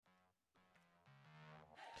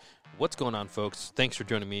What's going on, folks? Thanks for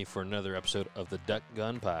joining me for another episode of the Duck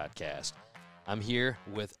Gun Podcast. I'm here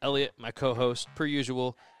with Elliot, my co-host, per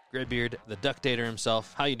usual, Gridbeard, the duck dater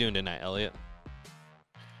himself. How you doing tonight, Elliot?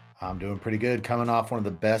 I'm doing pretty good, coming off one of the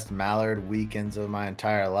best mallard weekends of my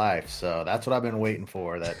entire life. So that's what I've been waiting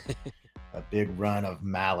for, that a big run of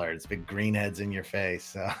mallards, big greenheads in your face.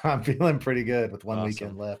 So I'm feeling pretty good with one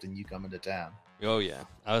weekend left and you coming to town. Oh, yeah.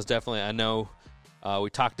 I know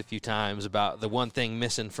we talked a few times about the one thing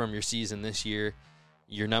missing from your season this year.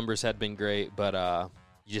 Your numbers had been great, but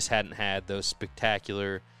you just hadn't had those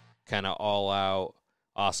spectacular, kind of all-out,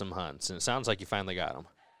 awesome hunts. And it sounds like you finally got them.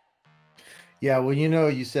 Yeah, well,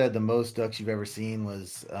 you said the most ducks you've ever seen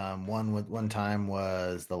was one time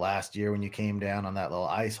was the last year when you came down on that little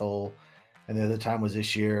ice hole, and the other time was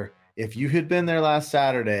this year. If you had been there last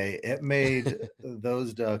Saturday, it made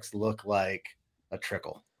those ducks look like a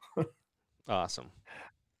trickle. Awesome.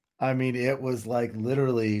 I mean, it was like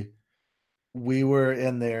literally we were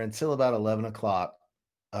in there until about 11 o'clock.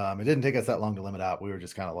 It didn't take us that long to limit out. We were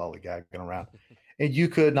just kind of lollygagging around. And you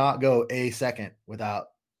could not go a second without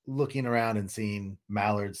looking around and seeing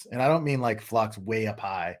mallards. And I don't mean like flocks way up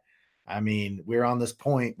high. I mean, we were on this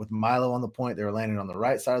point with Milo on the point. They were landing on the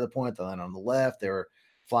right side of the point. They landed on the left. They were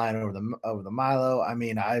flying over the Milo. I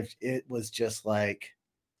mean, it was just like,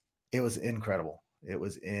 it was incredible. It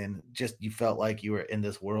was you felt like you were in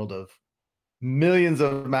this world of millions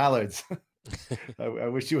of mallards. I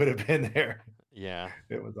wish you would have been there. Yeah.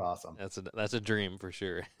 It was awesome. That's a dream for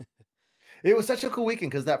sure. It was such a cool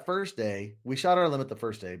weekend because that first day, we shot our limit the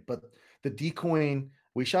first day, but the decoying,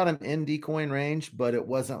 we shot him in decoying range, but it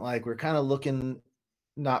wasn't like we're kind of looking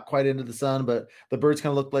not quite into the sun, but the birds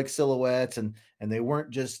kind of looked like silhouettes and they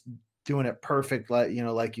weren't just doing it perfect like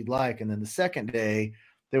you'd like. And then the second day,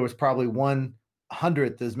 there was probably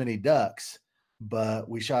 1/100th as many ducks, but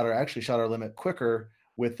we actually shot our limit quicker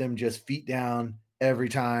with them just feet down every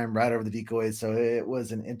time right over the decoys. So it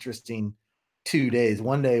was an interesting 2 days.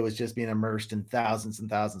 One day was just being immersed in thousands and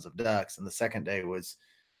thousands of ducks. And the second day was,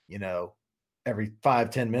 every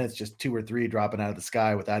 5-10 minutes, just 2 or 3 dropping out of the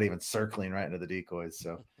sky without even circling right into the decoys.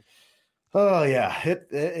 So, oh yeah,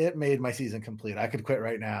 it made my season complete. I could quit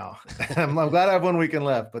right now. I'm glad I have 1 weekend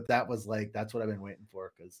left, but that's what I've been waiting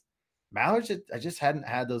for. Cause mallards, I just hadn't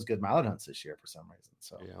had those good mallard hunts this year for some reason.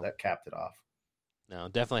 So that capped it off. No,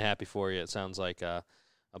 definitely happy for you. It sounds like a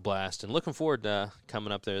blast, and looking forward to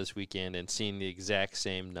coming up there this weekend and seeing the exact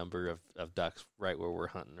same number of ducks right where we're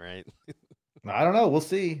hunting, right? I don't know. We'll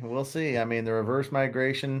see. I mean, the reverse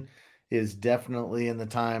migration is definitely in the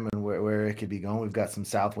time and where it could be going. We've got some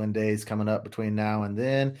south wind days coming up between now and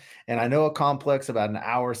then. And I know a complex about an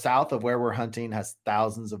hour south of where we're hunting has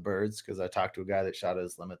thousands of birds because I talked to a guy that shot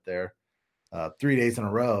his limit there 3 days in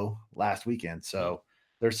a row last weekend. So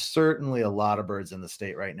there's certainly a lot of birds in the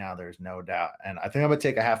state right now. There's no doubt. And I think I'm going to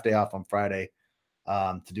take a half day off on Friday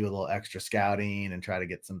to do a little extra scouting and try to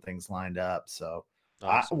get some things lined up. So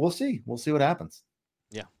awesome. We'll see. We'll see what happens.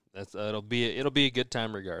 Yeah, it'll be a good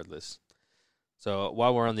time regardless. So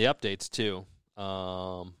while we're on the updates too,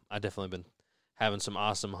 I definitely been having some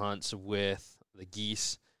awesome hunts with the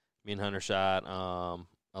geese. Me and Hunter shot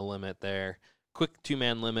a limit there. Quick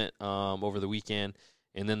 2-man limit over the weekend.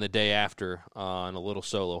 And then the day after, on a little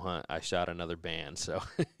solo hunt, I shot another band. So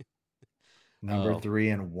number 3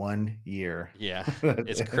 in 1 year. Yeah,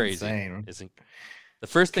 it's crazy. Insane. The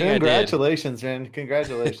first thing Congratulations, man.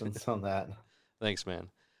 Congratulations on that. Thanks, man.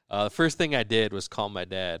 The first thing I did was call my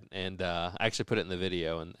dad, and I actually put it in the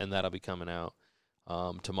video, and that'll be coming out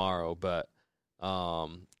tomorrow. But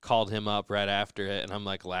called him up right after it, and I'm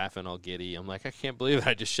like laughing all giddy. I'm like, I can't believe it.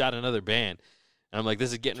 I just shot another band. And I'm like,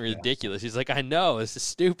 this is getting ridiculous. He's like, I know, this is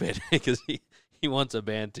stupid because he wants a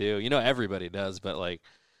band too. Everybody does, but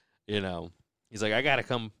he's like, I gotta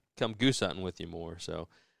come goose hunting with you more. So,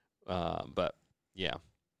 but yeah.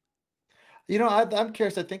 I'm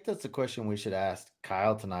curious. I think that's the question we should ask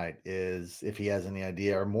Kyle tonight is if he has any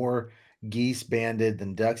idea. Are more geese banded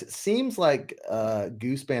than ducks? It seems like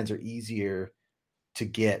goose bands are easier to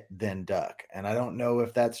get than duck. And I don't know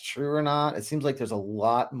if that's true or not. It seems like there's a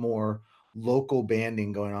lot more local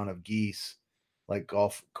banding going on of geese, like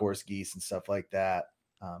golf course geese and stuff like that,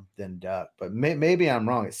 than duck. But maybe I'm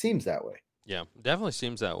wrong. It seems that way. Yeah, definitely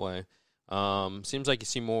seems that way. Seems like you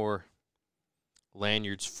see more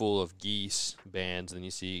lanyards full of geese bands than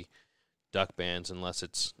you see duck bands, unless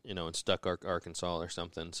it's in Stuck Arkansas or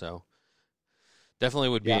something. So definitely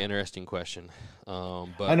would be an interesting question.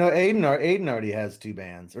 But I know Aiden already has 2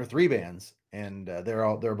 bands or 3 bands, and they're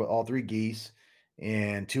all 3 geese,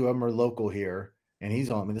 and 2 of them are local here. And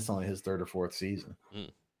this is only his 3rd or 4th season.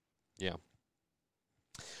 Yeah.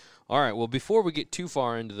 All right, well, before we get too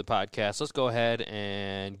far into the podcast, let's go ahead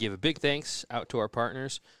and give a big thanks out to our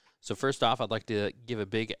partners. So first off, I'd like to give a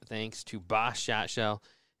big thanks to Bosch Shot Shell,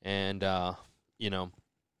 and, can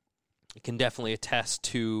definitely attest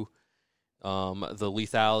to the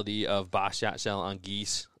lethality of Bosch Shot Shell on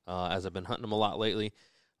geese, as I've been hunting them a lot lately.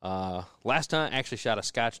 Last time I actually shot a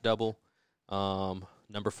Scotch double,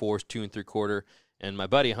 number 4s, 2 3/4, and my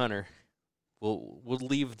buddy Hunter will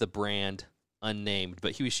leave the brand unnamed,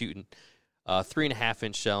 but he was shooting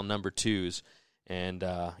 3.5-inch shell number 2s, and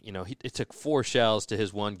it took 4 shells to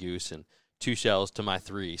his 1 goose and 2 shells to my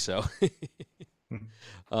 3. So,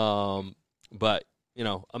 but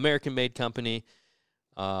American made company.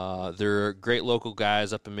 They're great local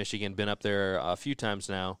guys up in Michigan. Been up there a few times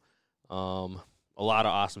now. A lot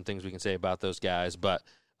of awesome things we can say about those guys, but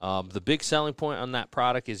the big selling point on that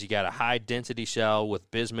product is you got a high density shell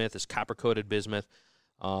with bismuth. It's copper coated bismuth.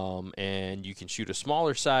 And you can shoot a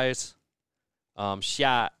smaller size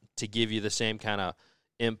shot to give you the same kind of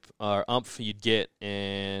umph you'd get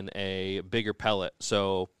in a bigger pellet.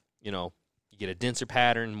 So, you get a denser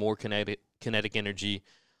pattern, more kinetic energy,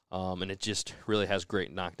 and it just really has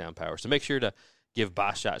great knockdown power. So make sure to give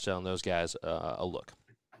Bosch Shot Shell and those guys a look.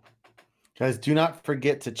 Guys, do not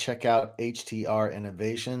forget to check out HTR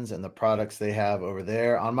Innovations and the products they have over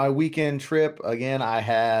there. On my weekend trip, again, I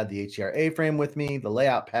had the HTR A-frame with me, the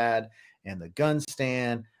layout pad, and the gun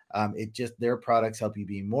stand. Their products help you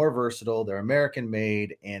be more versatile. They're American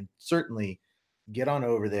made, and certainly get on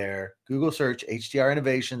over there. Google search HTR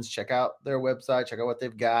Innovations. Check out their website. Check out what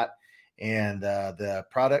they've got. And the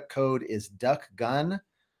product code is DUCKGUN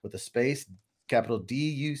with a space, capital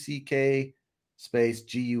DUCK, space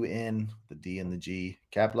GUN, the D and the G,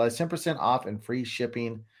 capitalized, 10% off and free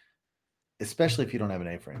shipping, especially if you don't have an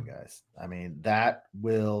A-frame, guys. I mean, that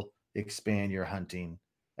will expand your hunting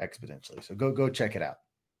exponentially. So go check it out.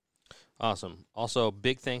 Awesome. Also,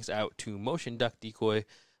 big thanks out to Motion Duck Decoy.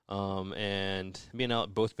 And me and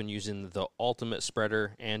Alec both been using the Ultimate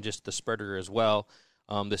Spreader and just the Spreader as well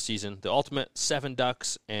this season. The Ultimate, 7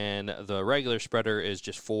 ducks, and the regular Spreader is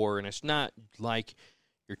just 4, and it's not like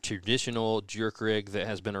your traditional jerk rig that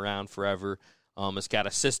has been around forever. It's got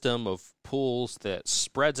a system of pulls that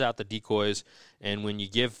spreads out the decoys, and when you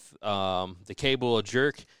give the cable a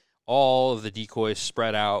jerk, all of the decoys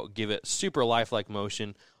spread out, give it super lifelike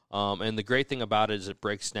motion. And the great thing about it is it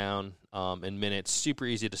breaks down in minutes, super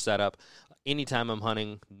easy to set up. Anytime I'm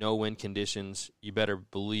hunting, no wind conditions, you better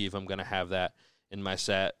believe I'm going to have that in my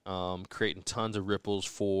set, creating tons of ripples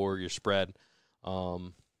for your spread.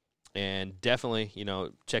 And definitely,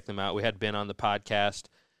 check them out. We had Ben on the podcast.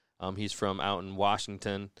 He's from out in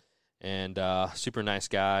Washington, and super nice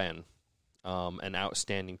guy, and an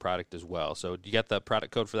outstanding product as well. So you got the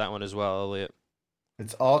product code for that one as well, Elliot?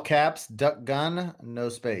 It's all caps, DUCKGUN, no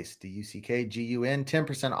space, DUCKGUN,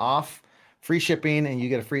 10% off, free shipping, and you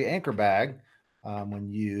get a free anchor bag when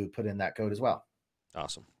you put in that code as well.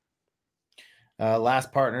 Awesome.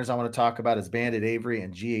 Last partners I want to talk about is Banded, Avery,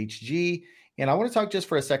 and GHG. And I want to talk just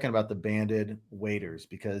for a second about the banded waders,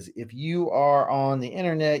 because if you are on the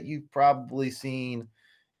internet, you've probably seen,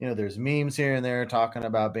 there's memes here and there talking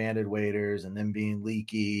about banded waders and them being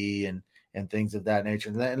leaky and things of that nature.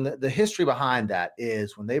 And the history behind that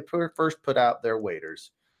is when they first put out their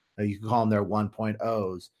waders, you can call them their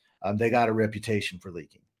 1.0s, they got a reputation for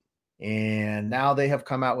leaking. And now they have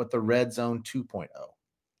come out with the Red Zone 2.0.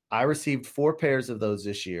 I received 4 pairs of those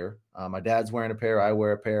this year. My dad's wearing a pair. I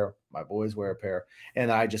wear a pair. My boys wear a pair.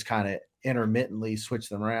 And I just kind of intermittently switch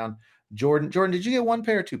them around. Jordan, did you get 1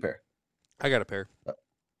 pair or 2 pair? I got a pair.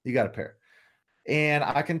 You got a pair. And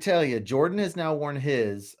I can tell you, Jordan has now worn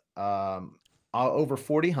his over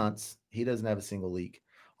 40 hunts. He doesn't have a single leak.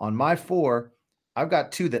 On my 4, I've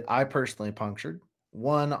got 2 that I personally punctured.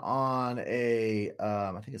 One on a,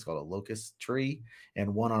 I think it's called a locust tree,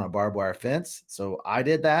 and one on a barbed wire fence. So I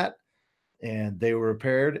did that, and they were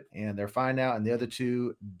repaired, and they're fine now. And the other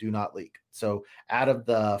 2 do not leak. So out of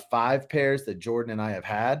the 5 pairs that Jordan and I have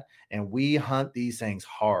had, and we hunt these things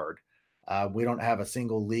hard, we don't have a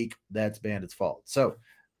single leak that's Banded's fault. So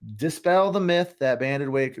dispel the myth that banded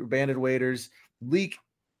waders leak.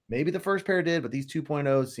 Maybe the first pair did, but these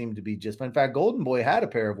 2.0s seem to be just fine. In fact, Golden Boy had a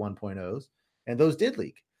pair of 1.0s. And those did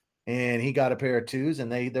leak, and he got a pair of 2s,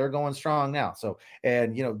 and they're going strong now. So,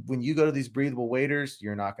 and when you go to these breathable waders,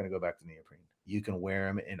 you're not going to go back to neoprene. You can wear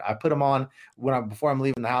them, and I put them on before I'm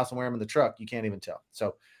leaving the house and wear them in the truck. You can't even tell.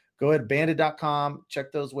 So, go ahead, banded.com,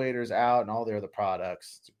 check those waders out and all their other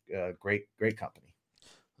products. Great company.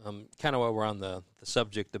 Kind of while we're on the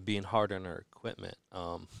subject of being hard on our equipment,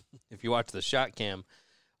 if you watch the shot cam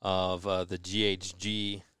of the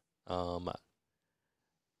GHG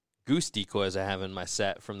goose decoys I have in my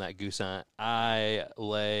set from that goose hunt, I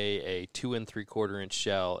lay a 2 3/4 inch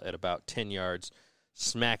shell at about 10 yards,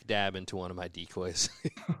 smack dab into one of my decoys.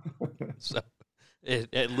 So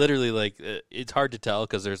it literally, like, it's hard to tell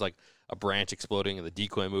because there's like a branch exploding and the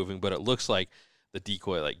decoy moving, but it looks like the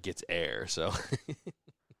decoy like gets air. So.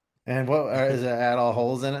 And what is it? Add all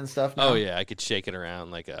holes in it and stuff now? Oh yeah, I could shake it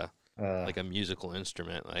around like a musical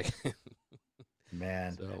instrument. Like,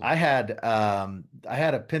 man, so. I had a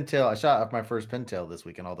pintail. I shot off my first pintail this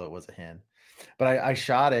weekend, although it was a hen. But I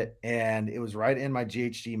shot it, and it was right in my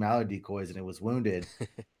GHG mallard decoys, and it was wounded,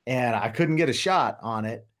 and I couldn't get a shot on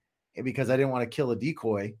it because I didn't want to kill a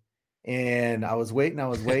decoy. And I was waiting.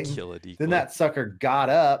 Kill a decoy. Then that sucker got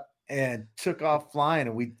up and took off flying,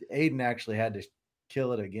 and Aiden actually had to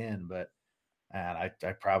kill it again. But man,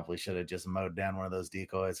 I probably should have just mowed down one of those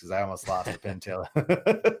decoys because I almost lost a pintail.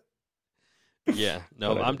 Yeah,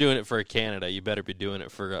 no, I'm doing it for Canada. You better be doing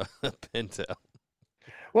it for a pintail.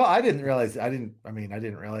 Well, I didn't realize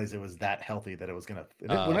it was that healthy that it was gonna.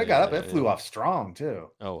 When I got up, it flew off strong too.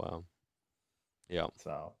 Oh wow. Yeah.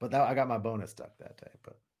 So, but I got my bonus stuck that day.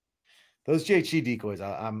 But those GHG decoys,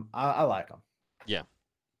 I like them. Yeah,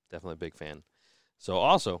 definitely a big fan. So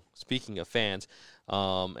also, speaking of fans,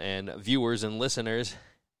 and viewers and listeners,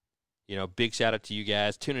 big shout out to you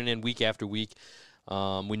guys tuning in week after week.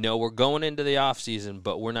 We know we're going into the off season,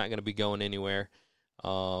 but we're not going to be going anywhere.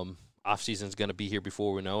 Off season is going to be here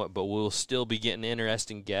before we know it, but we'll still be getting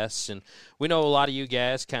interesting guests. And we know a lot of you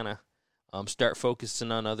guys kind of start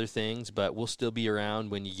focusing on other things, but we'll still be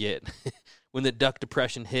around when you get when the duck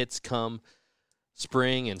depression hits come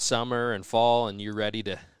spring and summer and fall, and you're ready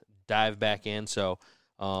to dive back in. So,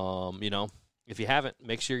 if you haven't,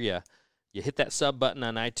 make sure you hit that sub button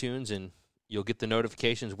on iTunes, and you'll get the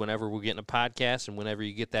notifications whenever we're getting a podcast, and whenever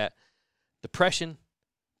you get that depression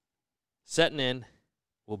setting in,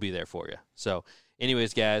 we'll be there for you. So,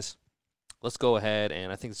 anyways, guys, let's go ahead,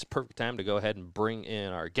 and I think it's a perfect time to go ahead and bring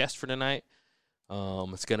in our guest for tonight.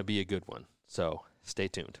 It's going to be a good one, so stay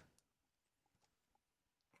tuned.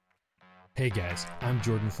 Hey guys, I'm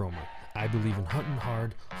Jordan Fromer. I believe in hunting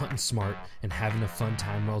hard, hunting smart, and having a fun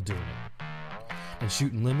time while doing it. And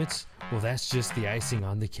shooting limits, well, that's just the icing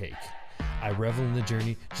on the cake. I revel in the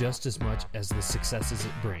journey just as much as the successes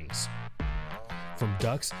it brings. From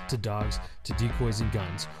ducks to dogs to decoys and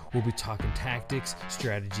guns, we'll be talking tactics,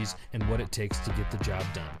 strategies, and what it takes to get the job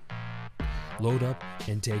done. Load up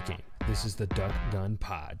and take aim. This is the Duck Gun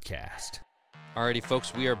Podcast. Alrighty,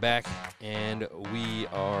 folks, we are back, and we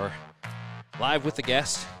are live with the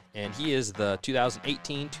guest, and he is the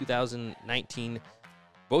 2018, 2019,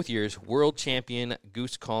 both years, world champion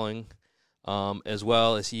goose calling, as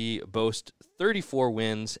well as he boasts 34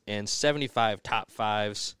 wins and 75 top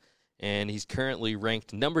fives, and he's currently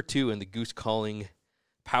ranked number 2 in the goose calling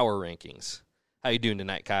power rankings. How you doing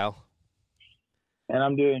tonight, Kyle? And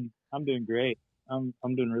I'm doing great. I'm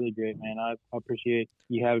doing really great, man. I appreciate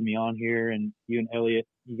you having me on here, and you and Elliot.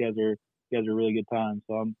 You guys are a really good time.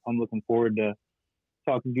 So I'm looking forward to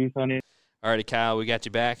talking goose hunting. Alrighty, Kyle, we got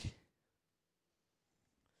you back.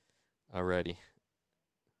 Alrighty.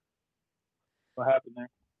 What happened there?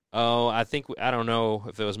 Oh, I don't know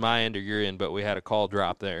if it was my end or your end, but we had a call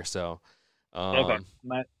drop there. So, okay.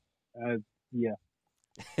 Yeah.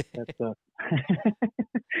 That's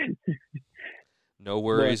no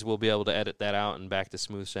worries. We'll be able to edit that out and back to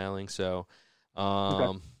smooth sailing. So,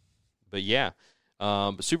 okay. But yeah,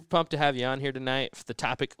 super pumped to have you on here tonight. The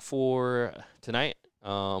topic for tonight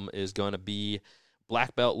is going to be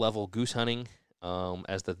black belt level goose hunting.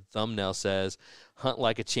 As the thumbnail says, hunt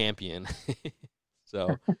like a champion.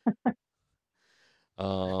 So,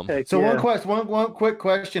 one quick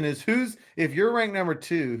question is if you're ranked number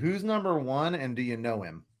 2, who's number 1, and do you know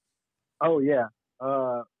him? Oh yeah.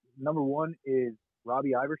 Number 1 is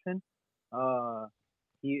Robbie Iverson.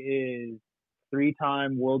 He is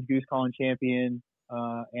 3-time world goose calling champion.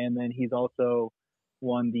 And then he's also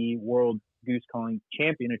won the world goose calling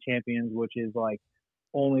champion of champions, which is like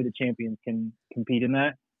only the champions can compete in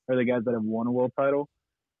that, or the guys that have won a world title.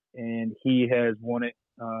 And he has won it.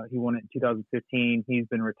 He won it in 2015. He's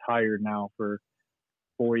been retired now for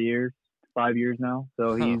 5 years now.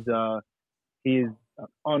 So he is an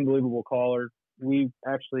unbelievable caller. We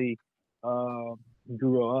actually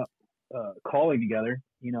grew up calling together,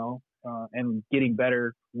 and getting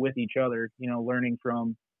better with each other, learning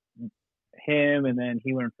from him, and then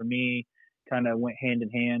he learned from me, kind of went hand in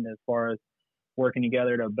hand as far as working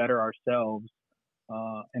together to better ourselves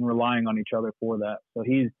and relying on each other for that. So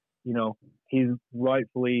he's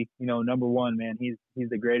rightfully, number 1, man. He's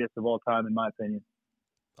the greatest of all time, in my opinion.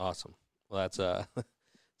 Awesome. Well, that's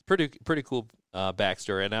pretty cool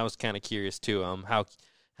backstory, and I was kind of curious too. How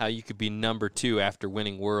you could be number 2 after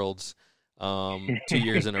winning Worlds 2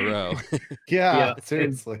 years in a row. Yeah,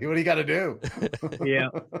 seriously. What do you got to do? Yeah.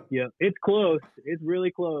 It's close. It's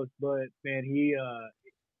really close. But man, he,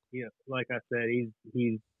 like I said,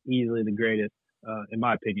 he's easily the greatest, in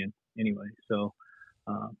my opinion. Anyway, so,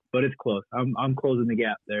 but it's close. I'm closing the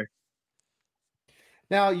gap there.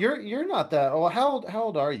 Now you're not that. Oh, how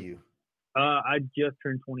old are you? I just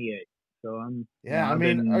turned 28, so I'm. Yeah, I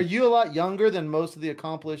mean, are you a lot younger than most of the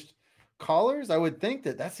accomplished callers? I would think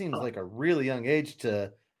that seems like a really young age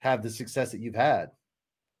to have the success that you've had.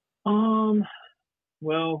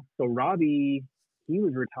 Well, so Robbie, he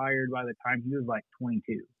was retired by the time he was like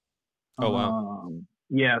 22. Oh wow.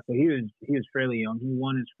 Yeah, so he was fairly young. He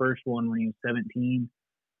won his first one when he was 17.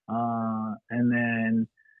 And then,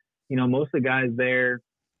 most of the guys there,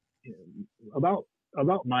 about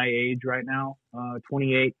my age right now,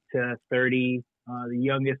 28 to 30. The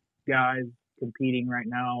youngest guys competing right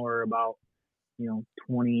now are about,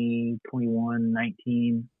 20, 21,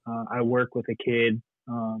 19. I work with a kid.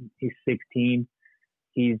 He's 16.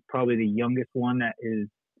 He's probably the youngest one that is,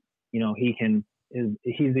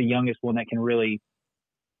 he's the youngest one that can really,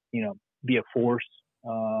 be a force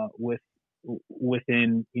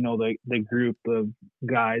within, the group of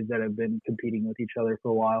guys that have been competing with each other for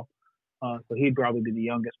a while. So he'd probably be the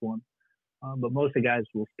youngest one. But most of the guys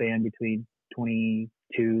will span between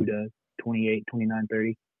 22 to 28, 29,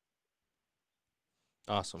 30.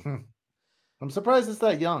 Awesome. I'm surprised it's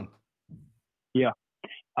that young. Yeah.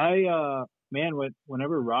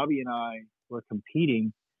 Whenever Robbie and I were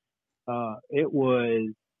competing, there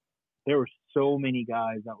were so many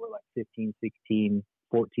guys that were like 15, 16,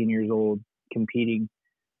 14 years old competing.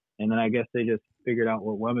 And then I guess they just figured out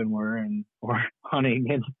what women were or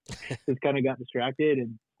hunting and just kind of got distracted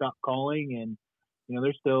and stopped calling. And,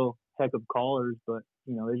 they're still heck of callers, but,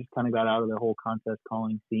 they just kind of got out of the whole contest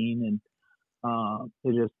calling scene. And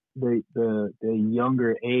the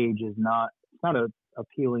younger age is not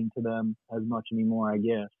appealing to them as much anymore, I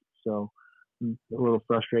guess. So it's a little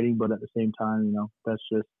frustrating, but at the same time, that's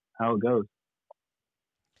just how it goes.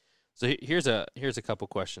 So here's a couple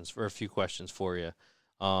questions, or a few questions for you.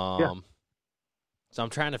 Yeah. So I'm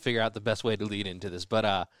trying to figure out the best way to lead into this,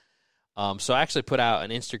 but so I actually put out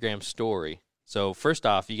an Instagram story. So first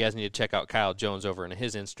off, you guys need to check out Kyle Jones over on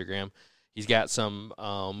his Instagram. He's got some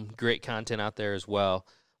great content out there as well.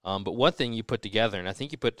 But one thing you put together, and I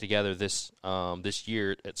think you put together this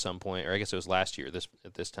year at some point, or I guess it was last year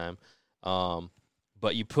at this time.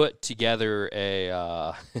 But you put together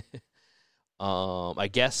a I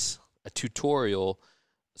guess a tutorial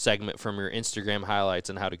segment from your Instagram highlights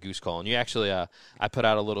on how to goose call. And you actually, I put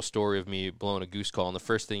out a little story of me blowing a goose call, and the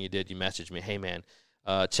first thing you did, you messaged me, "Hey man,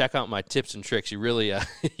 check out my tips and tricks. You really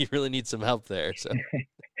need some help there." So.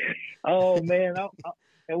 Oh man,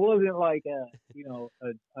 it wasn't like a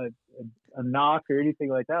knock or anything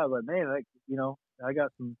like that. But man, I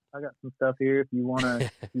got some stuff here if you wanna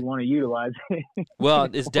utilize it. Well,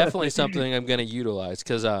 it's definitely something I'm gonna utilize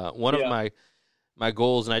because one of my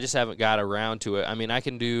goals, and I just haven't got around to it. I mean, I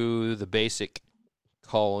can do the basic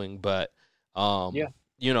calling, but I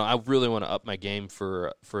really want to up my game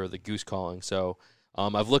for the goose calling. So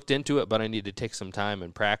I've looked into it, but I need to take some time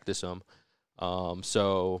and practice them.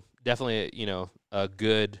 So definitely, a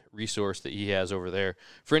good resource that he has over there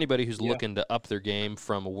for anybody who's looking to up their game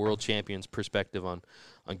from a world champion's perspective on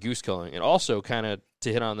goose calling. And also, kind of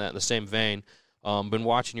to hit on that in the same vein, been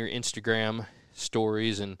watching your Instagram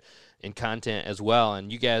stories and content as well,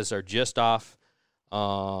 and you guys are just off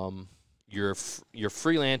your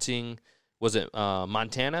freelancing. Was it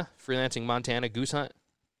freelancing Montana goose hunt?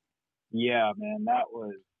 Yeah, man, that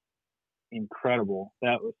was incredible.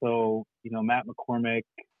 That was so, Matt McCormick,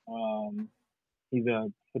 he's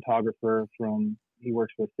a photographer he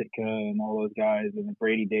works with Sitka and all those guys, and then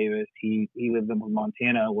Brady Davis, he lives in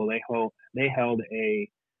Montana. Well, they held a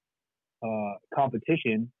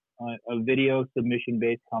competition, a video submission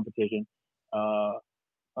based competition,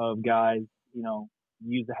 of guys,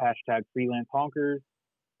 use the hashtag freelance honkers,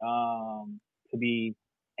 to be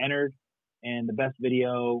entered, and the best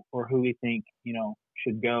video or who we think,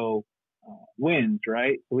 should go, wins,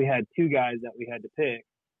 right? So we had two guys that we had to pick,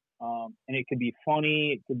 and it could be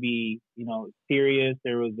funny, it could be, serious.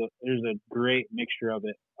 There's a great mixture of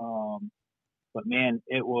it. But man,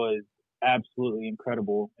 it was absolutely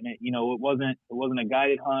incredible. And it wasn't a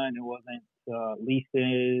guided hunt. It wasn't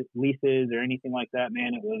leases or anything like that,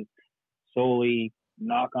 man. It was solely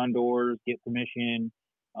knock on doors, get permission.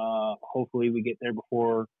 Hopefully we get there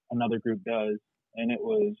before another group does. And it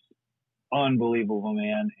was unbelievable,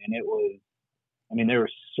 man. And there were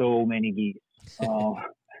so many geese.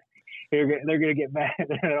 They're gonna get mad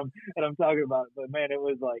that I'm talking about it. But man, it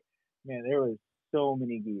was like, man, there was so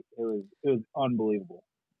many geese. It was unbelievable.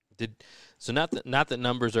 Not that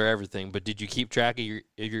numbers are everything, but did you keep track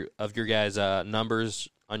of your guys' numbers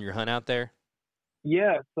on your hunt out there?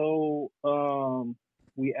 Yeah. So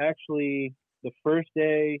we actually the first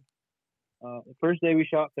day we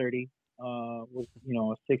shot 30 was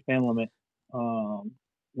a 6-man limit,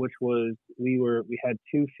 which was we had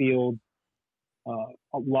 2 fields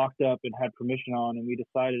locked up and had permission on, and we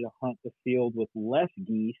decided to hunt the field with less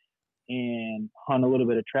geese and hunt a little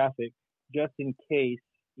bit of traffic just in case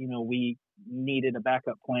we needed a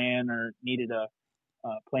backup plan or needed a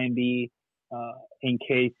plan B in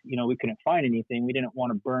case we couldn't find anything. We didn't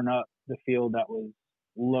want to burn up the field that was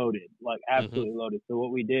loaded, like absolutely loaded. So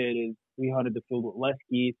what we did is we hunted the field with less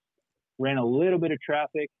geese, ran a little bit of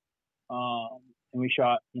traffic, and we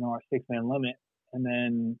shot our 6-man limit. And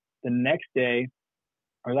then the next day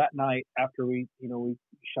or that night after we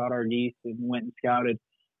shot our geese and went and scouted,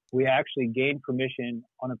 we actually gained permission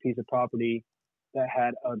on a piece of property that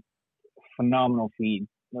had a phenomenal feed,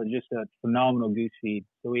 just a phenomenal goose feed.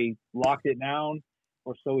 So we locked it down,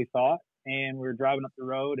 or so we thought, and we were driving up the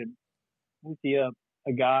road and we see a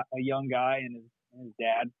young guy and his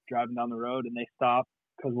dad driving down the road, and they stop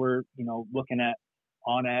because we're looking at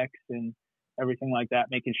onX and everything like that,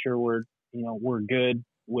 making sure we're good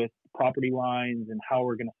with property lines and how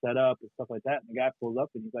we're going to set up and stuff like that. And the guy pulls up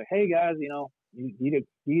and he's like, "Hey guys, do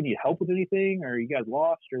you need help with anything, or are you guys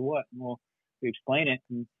lost or what?" And we explain it,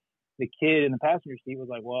 and the kid in the passenger seat was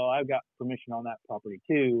like, "Well, I've got permission on that property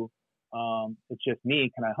too. It's just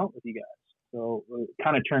me. Can I hunt with you guys?" So it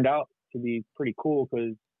kind of turned out to be pretty cool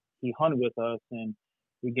because he hunted with us, and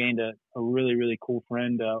we gained a really, really cool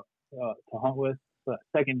friend to hunt with. So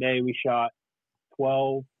second day we shot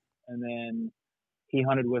 12, and then he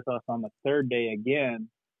hunted with us on the third day again.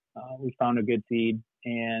 We found a good feed,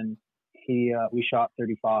 and we shot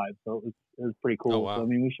 35. So it was pretty cool. Oh, wow. So, I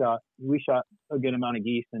mean, we shot a good amount of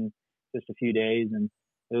geese in just a few days, and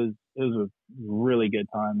it was a really good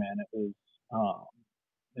time, man. It was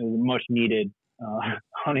a much needed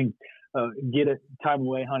hunting, get a time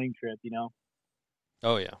away hunting trip,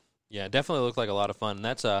 Oh yeah, definitely looked like a lot of fun. And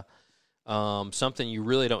that's something you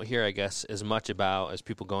really don't hear, I guess, as much about as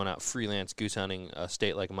people going out freelance goose hunting a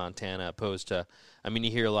state like Montana, opposed to,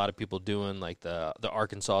 you hear a lot of people doing like the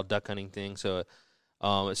Arkansas duck hunting thing. So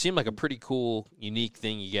it seemed like a pretty cool, unique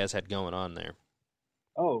thing you guys had going on there.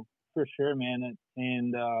 Oh, for sure, man.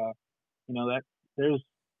 And that there's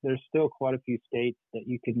still quite a few states that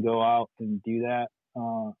you can go out and do that.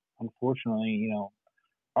 Unfortunately,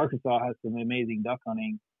 Arkansas has some amazing duck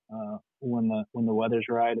hunting when the weather's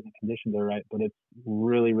right and the conditions are right, but it's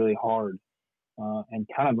really, really hard and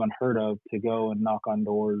kind of unheard of to go and knock on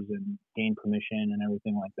doors and gain permission and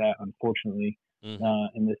everything like that, unfortunately,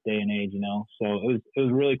 in this day and age, So it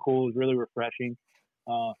was really cool. It was really refreshing.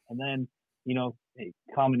 And then, a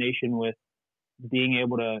combination with being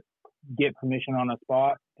able to get permission on a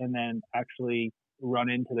spot and then actually run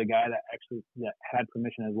into the guy that had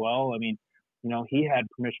permission as well. I mean, he had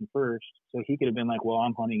permission first, so he could have been like, "Well,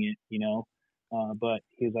 I'm hunting it," but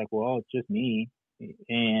he was like, "Well, it's just me,"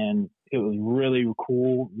 and it was really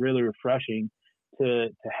cool, really refreshing to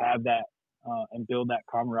have that and build that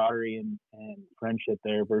camaraderie and friendship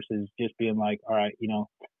there versus just being like, "All right,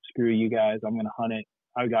 screw you guys, I'm gonna hunt it.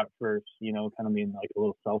 I got it first," kind of being like a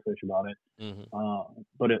little selfish about it.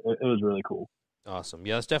 But it was really cool. Awesome.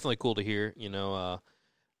 Yeah, it's definitely cool to hear.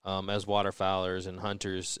 As waterfowlers and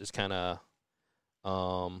hunters, it's kind of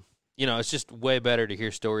it's just way better to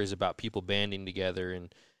hear stories about people banding together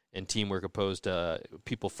and teamwork opposed to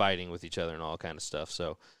people fighting with each other and all kind of stuff.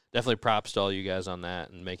 So definitely props to all you guys on that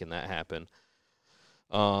and making that happen.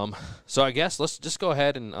 So I guess let's just go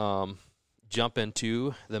ahead and jump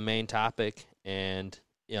into the main topic and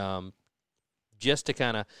just to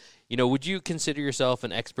kind of, would you consider yourself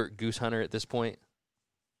an expert goose hunter at this point?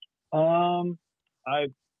 I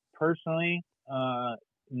personally,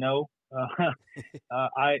 no.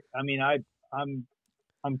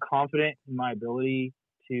 I'm confident in my ability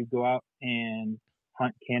to go out and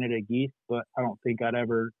hunt Canada geese, but I don't think I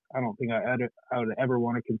would ever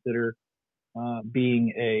want to consider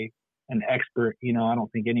being an expert. I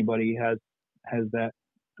don't think anybody has that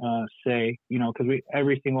say. Because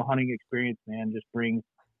every single hunting experience, man, just brings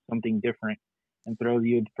something different and throws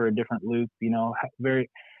you for a different loop.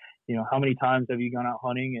 How many times have you gone out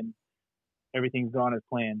hunting and everything's gone as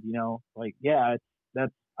planned?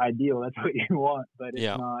 That's ideal. That's what you want, but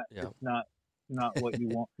it's not. Yeah. It's not what you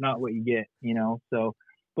want. Not what you get. So,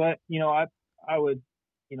 but I would.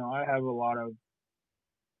 I have a lot of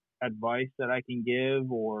advice that I can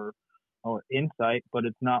give or insight, but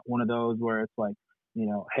it's not one of those where it's like,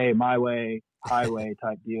 hey, my way, highway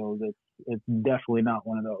type deals. It's definitely not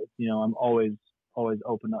one of those. I'm always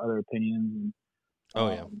open to other opinions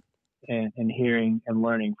and hearing and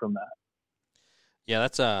learning from that. Yeah,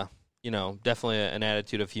 that's definitely an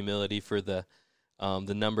attitude of humility for the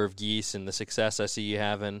number of geese and the success I see you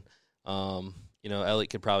having. Elliot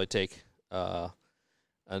could probably take a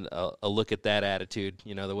look at that attitude,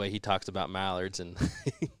 the way he talks about mallards and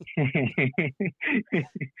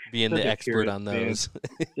being the expert purist, on those.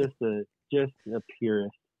 just a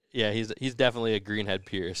purist. Yeah, he's definitely a greenhead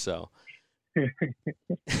purist. So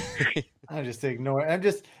I just ignore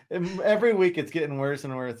it. Every week it's getting worse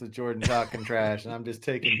and worse with Jordan talking trash, and I'm just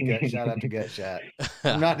taking gut shot after gut shot.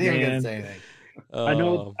 I'm not even gonna say anything. I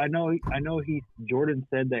know. Jordan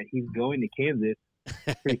said that he's going to Kansas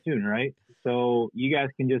pretty soon, right? So you guys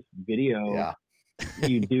can just video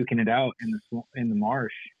you duking it out in the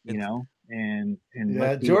marsh, and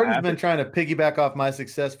yeah. Jordan's been trying to piggyback off my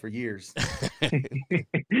success for years.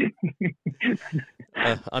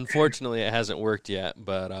 Unfortunately, it hasn't worked yet,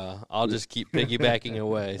 but I'll just keep piggybacking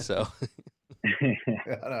away. So, I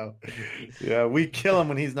know. Yeah, we kill him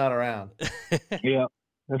when he's not around. Yeah,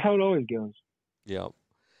 that's how it always goes. Yep.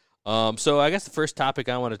 So I guess the first topic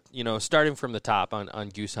I want to, starting from the top on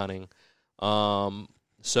goose hunting.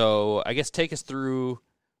 So I guess take us through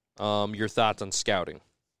your thoughts on scouting.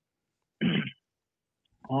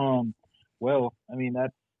 Well, I mean,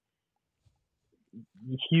 that's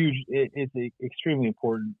huge. It's extremely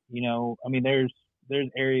important. I mean, there's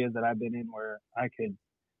areas that I've been in where I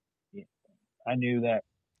knew that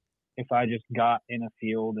if I just got in a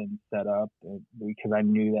field and set up, because I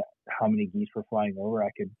knew that how many geese were flying over, I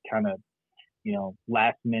could kind of,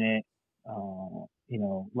 last minute,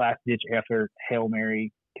 last ditch effort, Hail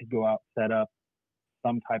Mary, could go out, set up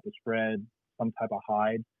some type of spread, some type of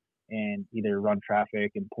hide, and either run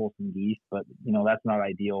traffic and pull some geese. But, that's not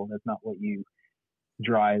ideal. That's not what you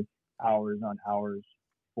drive hours on hours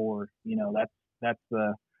for. That's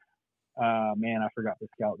the, man, I forgot to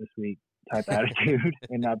scout this week type attitude.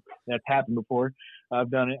 And that's happened before. I've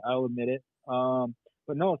done it. I'll admit it.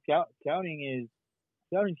 But no, scouting is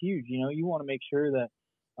huge. You want to make sure that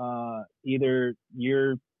either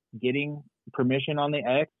you're getting permission on the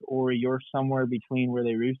X or you're somewhere between where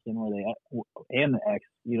they roost and and the X,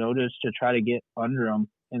 just to try to get under them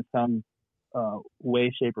in some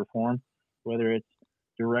way, shape, or form, whether it's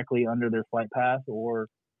directly under their flight path or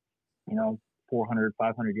 400,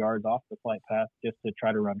 500 yards off the flight path, just to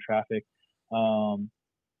try to run traffic.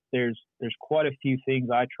 There's quite a few things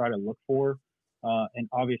I try to look for, and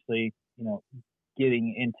obviously,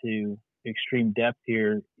 getting into extreme depth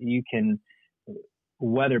here,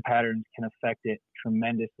 weather patterns can affect it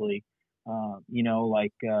tremendously.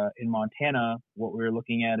 In Montana, what we're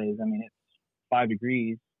looking at is, it's 5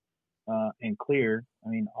 degrees and clear.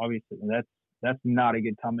 Obviously that's not a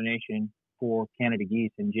good combination for Canada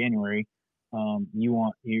geese in January.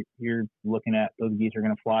 You're looking at those geese are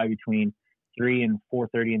going to fly between 3 and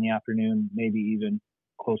 4:30 in the afternoon, maybe even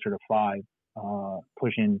closer to 5,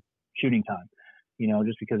 pushing shooting time.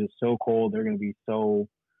 Just because it's so cold, they're going to be so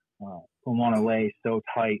want to lay so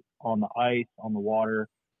tight on the ice, on the water,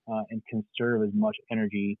 and conserve as much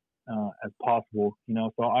energy as possible.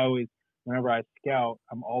 So I always, whenever I scout,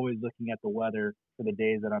 I'm always looking at the weather for the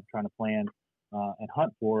days that I'm trying to plan and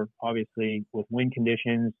hunt for. Obviously, with wind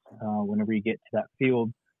conditions, whenever you get to that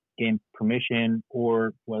field, gain permission,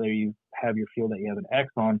 or whether you have your field that you have an X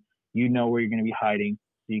on, where you're going to be hiding,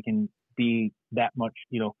 so you can be that much,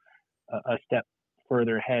 a step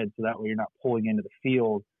further ahead, so that way you're not pulling into the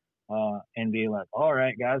field and being like, all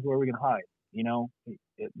right, guys, where are we going to hide?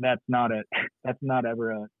 That's not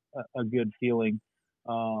ever a good feeling.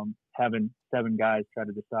 Having 7 guys try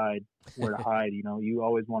to decide where to hide, you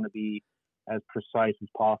always want to be as precise as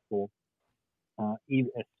possible,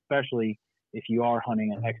 especially if you are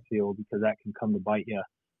hunting an X field, because that can come to bite you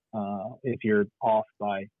if you're off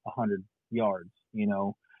by 100 yards.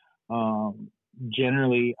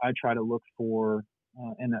 Generally, I try to look for,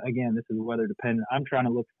 and again, this is weather dependent, I'm trying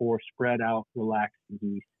to look for spread out, relaxed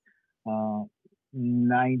geese.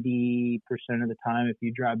 90% of the time, if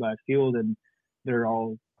you drive by a field and they're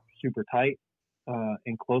all super tight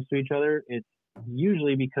and close to each other, it's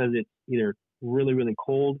usually because it's either really, really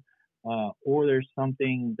cold or there's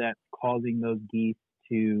something that's causing those geese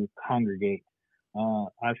to congregate.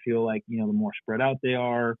 I feel like, the more spread out they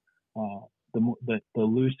are, the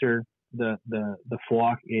looser the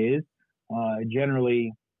flock is. It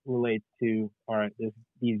generally relates to, all right,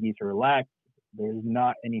 these geese are relaxed. There's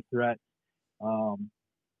not any threat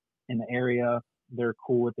in the area. they're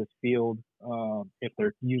cool with this field. If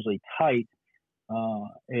they're usually tight,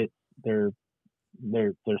 they're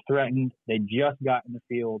threatened. They just got in the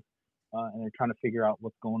field, and they're trying to figure out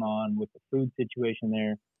what's going on with the food situation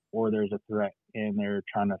there, or there's a threat and they're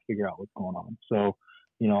trying to figure out what's going on. So,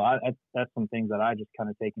 that's some things that I just kind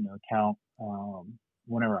of take into account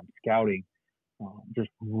whenever I'm scouting. Just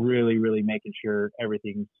really, really making sure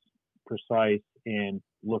everything's precise and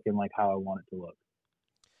looking like how I want it to look.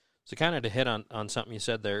 So kind of to hit on something you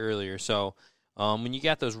said there earlier. So when you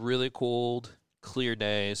got those really cold, clear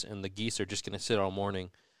days and the geese are just going to sit all morning,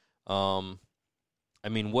 I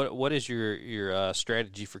mean, what is your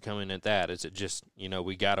strategy for coming at that? Is it just,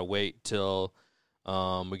 we got to wait till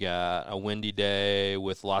we got a windy day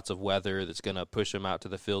with lots of weather that's going to push them out to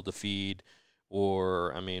the field to feed?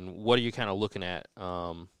 Or, I mean, what are you kind of looking at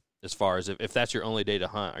as far as if that's your only day to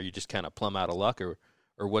hunt? Are you just kind of plumb out of luck, or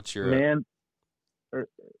what's your... Man,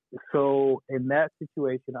 so in that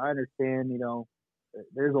situation, I understand,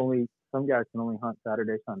 there's only some guys can only hunt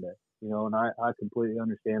Saturday, Sunday, and I completely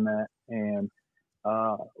understand that. And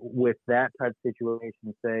with that type of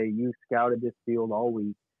situation, say you scouted this field all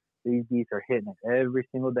week, these geese are hitting it every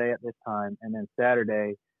single day at this time, and then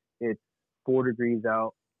Saturday it's 4 degrees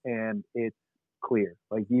out and it's clear.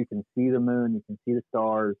 Like, you can see the moon, you can see the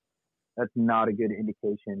stars. That's not a good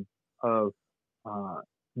indication of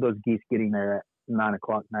those geese getting there at 9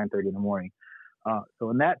 o'clock, 9:30 in the morning. So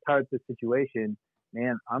in that type of situation,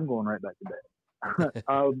 man, I'm going right back to bed.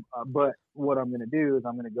 But what I'm going to do is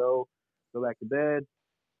I'm going to go back to bed.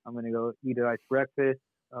 I'm going to go eat a nice breakfast,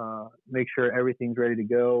 make sure everything's ready to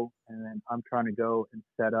go. And then I'm trying to go and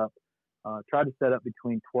try to set up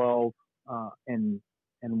between 12 and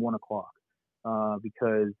 1 o'clock.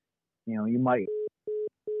 Because, you might.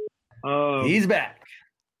 He's back.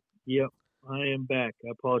 Yep, I am back. I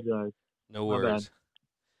apologize. No worries.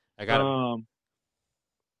 I got it.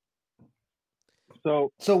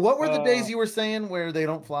 So what were the days you were saying where they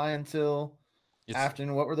don't fly until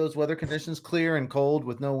afternoon? What were those weather conditions? Clear and cold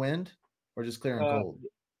with no wind, or just clear and cold?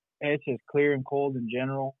 It's just clear and cold in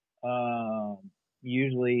general.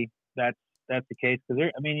 Usually that's the case,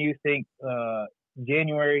 because you think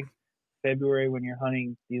January, February, when you're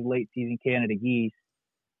hunting these late season Canada geese,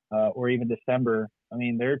 or even December,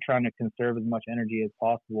 they're trying to conserve as much energy as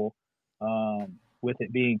possible. With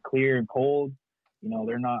it being clear and cold,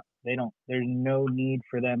 there's no need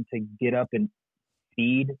for them to get up and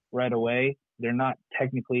feed right away. They're not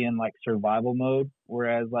technically in like survival mode.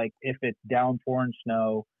 Whereas like if it's downpouring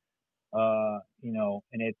snow, and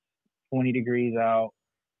it's 20 degrees out,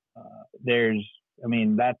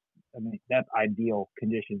 that's ideal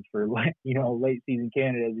conditions for late season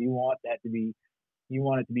Canada. You want it to be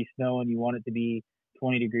snowing, you want it to be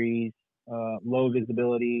 20 degrees, low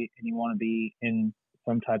visibility, and you want to be in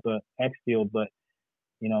some type of X field. But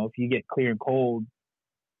if you get clear and cold,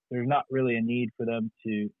 there's not really a need for them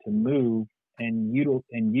to move and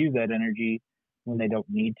use that energy when they don't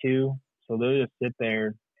need to. So they'll just sit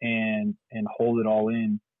there and hold it all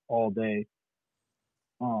in all day.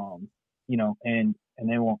 And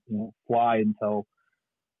they won't fly until,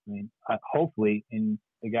 hopefully, in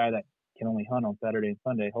the guy that can only hunt on Saturday and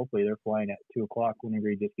Sunday, hopefully they're flying at 2 o'clock whenever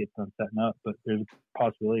he just gets done setting up. But there's a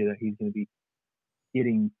possibility that he's going to be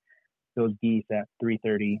getting those geese at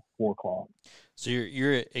 3:30, 4 o'clock. So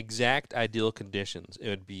your exact ideal conditions, it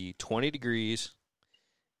would be 20 degrees,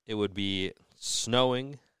 it would be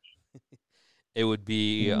snowing, it would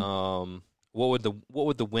be what would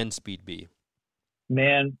the wind speed be?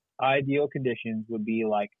 Man, ideal conditions would be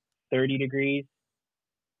like 30 degrees,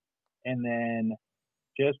 and then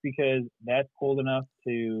just because that's cold enough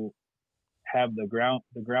to have the ground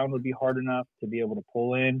would be hard enough to be able to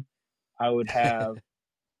pull in, I would have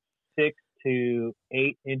 6 to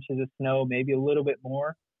 8 inches of snow, maybe a little bit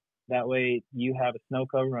more. That way you have a snow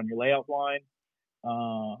cover on your layout line,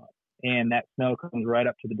 and that snow comes right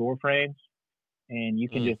up to the door frames, and you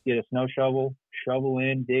can just get a snow shovel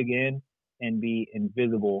in, dig in, and be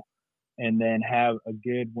invisible, and then have a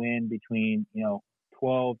good wind between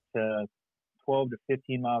 12 to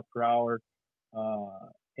 15 miles per hour,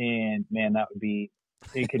 and man, that would be,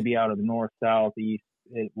 it could be out of the north, south, east,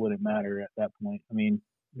 it wouldn't matter at that point.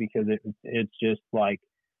 Because it's just like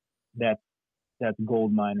that's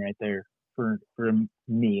gold mine right there for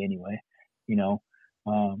me anyway.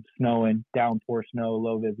 Snowing, downpour snow,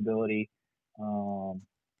 low visibility,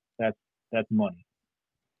 that's money.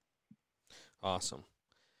 Awesome.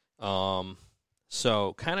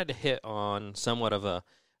 So kind of to hit on somewhat of a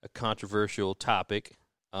controversial topic,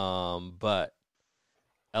 but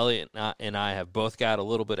Elliot and I have both got a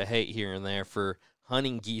little bit of hate here and there for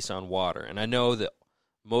hunting geese on water. And I know that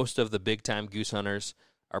most of the big time goose hunters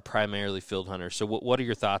are primarily field hunters. So what are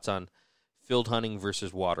your thoughts on field hunting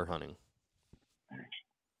versus water hunting?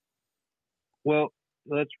 Well,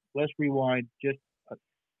 let's rewind just a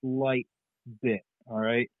slight bit. All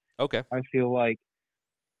right. Okay. I feel like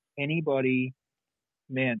anybody,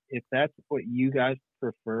 man, if that's what you guys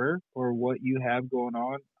prefer or what you have going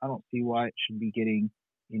on, I don't see why it should be getting,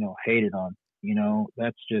 hated on.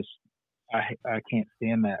 That's just, I can't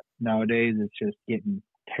stand that. Nowadays, it's just getting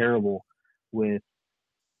terrible with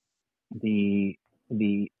the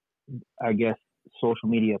I guess social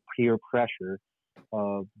media peer pressure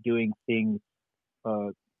of doing things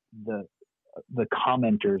the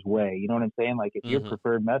commenter's way. You know what I'm saying? Like if your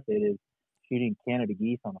preferred method is shooting Canada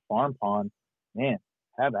geese on a farm pond, man,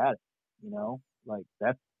 have at it. Like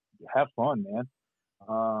that's, have fun, man.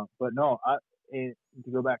 But no, to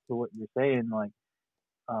go back to what you're saying, like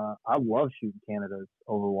I love shooting Canadas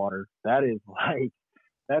over water. That is like,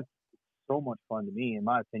 that's so much fun to me, in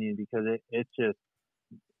my opinion, because it's just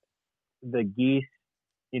the geese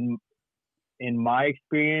in my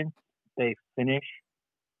experience, they finish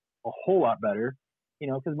a whole lot better,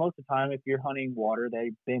 because most of the time, if you're hunting water,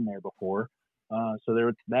 they've been there before.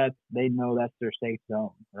 So they know that's their safe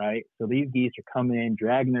zone, right? So these geese are coming in,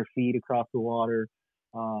 dragging their feet across the water,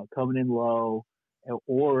 coming in low,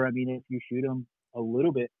 or, I mean, if you shoot them a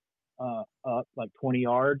little bit up, like 20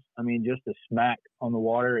 yards, I mean, just a smack on the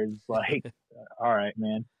water is like, all right,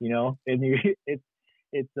 man, and it's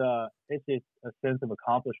just a sense of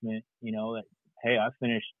accomplishment, that, hey, I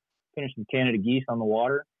finished some Canada geese on the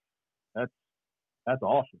water. That's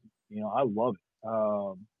awesome. I love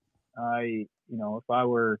it.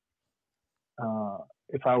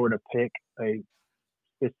 If I were to pick a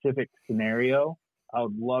specific scenario, I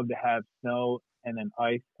would love to have snow and then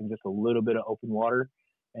ice and just a little bit of open water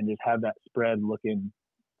and just have that spread looking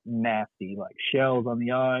nasty, like shells on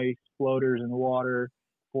the ice, floaters in the water,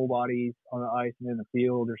 full bodies on the ice and in the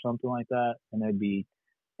field or something like that. And it'd be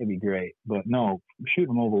great. But no, shoot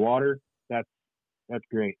them over water, that's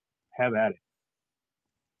great. Have at it.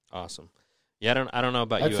 Awesome. Yeah, I don't know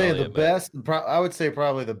about I'd you, say Elliot, I would say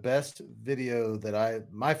probably the best video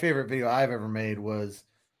my favorite video I've ever made was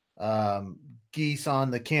geese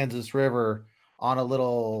on the Kansas River on a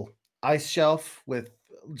little ice shelf with,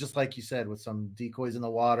 just like you said, with some decoys in the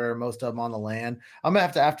water, most of them on the land. I'm gonna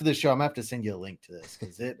have to, after this show, I'm gonna have to send you a link to this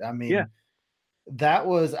because that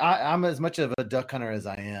was, I'm as much of a duck hunter as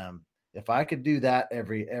I am. If I could do that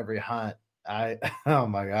every hunt, oh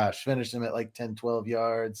my gosh, finish them at like 10, 12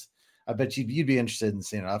 yards. I bet you'd be interested in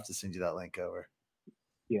seeing it. I'll have to send you that link over.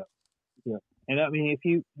 Yeah. And I mean,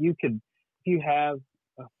 if you have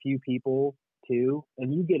a few people too,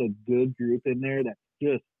 and you get a good group in there that's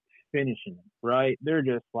just finishing them, right? They're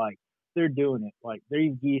just like, they're doing it. Like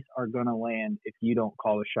these geese are going to land if you don't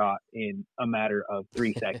call a shot in a matter of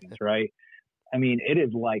 3 seconds, right? I mean, it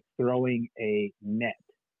is like throwing a net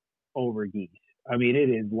over geese. I mean, it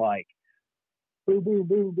is like boom, boom,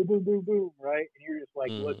 boom, boom, boom, boom, boom, right? And you're just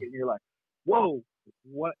like looking, you're like, whoa,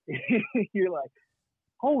 what? You're like,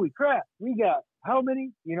 holy crap, we got how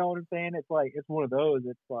many? You know what I'm saying? It's like, it's one of those.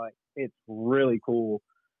 It's like, it's really cool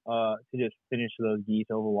to just finish those geese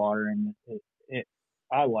over water, and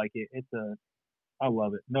I like it. I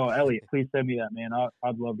love it. No, Elliot, please send me that, man.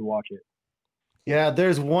 I'd love to watch it. Yeah,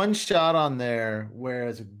 there's one shot on there where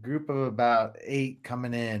it's a group of about 8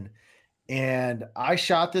 coming in, and I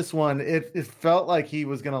shot this one. It felt like he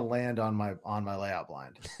was gonna land on my layout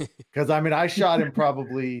blind, because I mean I shot him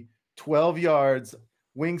probably 12 yards,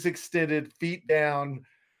 wings extended, feet down,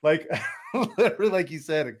 like literally, like you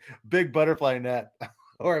said, a big butterfly net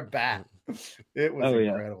or a bat. It was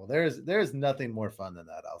incredible. Yeah. There's nothing more fun than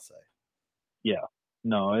that, I'll say. Yeah,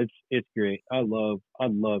 no, it's great. I love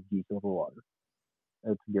geese over water.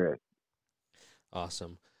 That's great.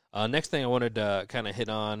 Awesome. Next thing I wanted to kind of hit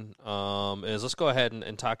on is let's go ahead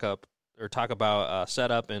and talk about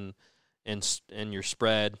setup and your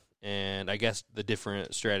spread, and I guess the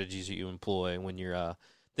different strategies that you employ when you're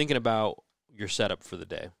thinking about your setup for the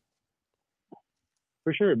day.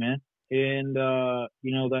 For sure, man. And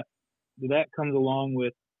that comes along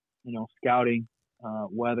with scouting,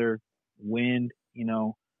 weather, wind.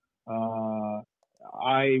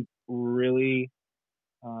 I really.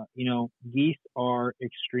 Geese are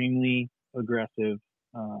extremely aggressive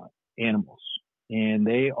animals, and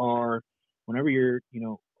they are, whenever you're,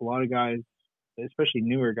 a lot of guys, especially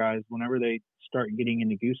newer guys, whenever they start getting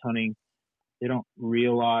into goose hunting, they don't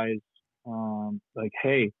realize, like,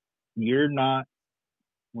 hey,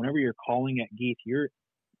 whenever you're calling at geese, you're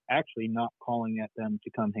actually not calling at them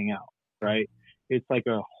to come hang out, right? It's like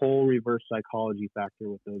a whole reverse psychology factor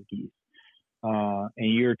with those geese. and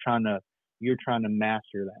you're trying to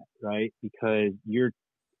master that, right? Because you're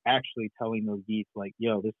actually telling those geese like,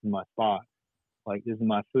 yo, this is my spot. Like, this is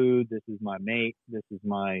my food. This is my mate. This is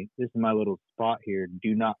my little spot here.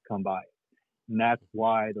 Do not come by it. And that's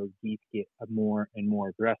why those geese get more and more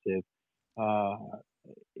aggressive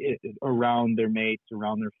around their mates,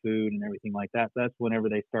 around their food, and everything like that. That's whenever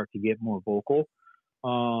they start to get more vocal.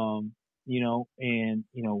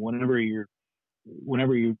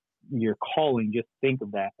 Whenever you're calling, just think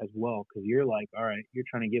of that as well, because you're like, all right, you're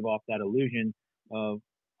trying to give off that illusion of,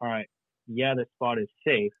 all right, yeah, this spot is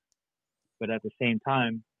safe, but at the same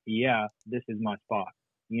time, yeah, this is my spot,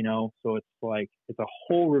 So it's like, it's a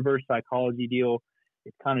whole reverse psychology deal.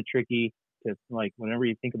 It's kind of tricky to, like, whenever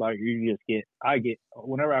you think about it,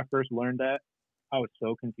 whenever I first learned that, I was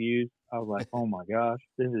so confused. I was like, oh my gosh,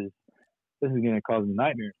 this is going to cause me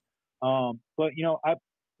nightmares. But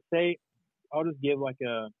I'll just give like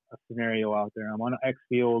a scenario out there. I'm on an X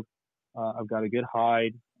field. I've got a good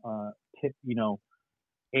hide,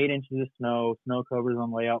 8 inches of snow covers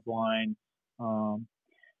on layout blind,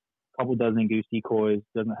 couple dozen goose decoys.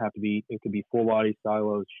 Doesn't have to be, it could be full body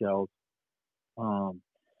silos, shells.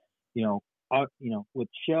 With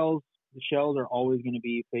shells, the shells are always going to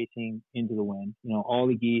be facing into the wind. All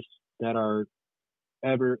the geese that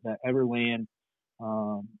ever land,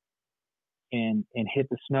 and hit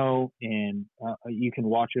the snow, and you can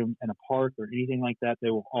watch them in a park or anything like that. They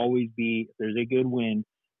will always be, if there's a good wind,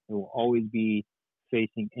 they will always be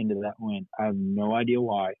facing into that wind. I have no idea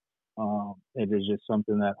why. It is just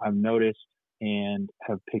something that I've noticed and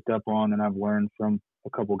have picked up on, and I've learned from a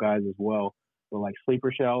couple guys as well. But like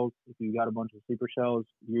sleeper shells, if you got a bunch of sleeper shells,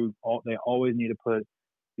 they always need to put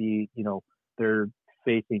they're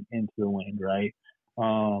facing into the wind, right?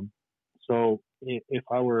 So if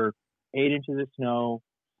I were 8 inches of snow,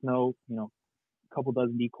 a couple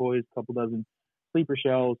dozen decoys, a couple dozen sleeper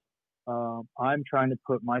shells, I'm trying to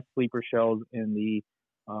put my sleeper shells in the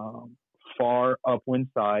far upwind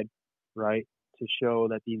side, right, to show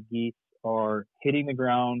that these geese are hitting the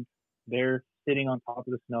ground. They're sitting on top of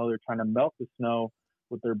the snow. They're trying to melt the snow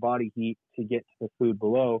with their body heat to get to the food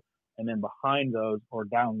below. And then behind those, or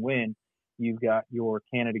downwind, you've got your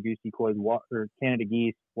Canada goose decoys or Canada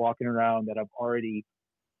geese walking around that have already,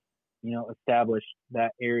 established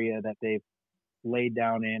that area that they've laid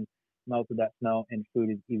down in, melted that snow, and food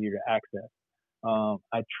is easier to access.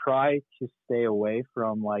 I try to stay away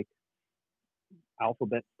from like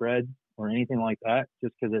alphabet spreads or anything like that,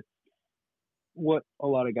 just because it's what a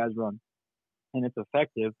lot of guys run, and it's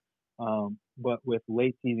effective. But with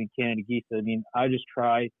late season Canada geese,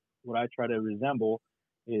 what I try to resemble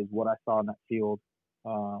is what I saw in that field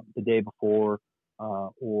the day before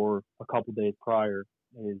or a couple days prior,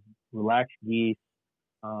 is relaxed geese,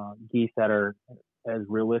 geese that are as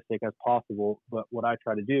realistic as possible. But what I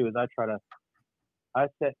try to do is I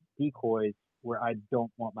set decoys where I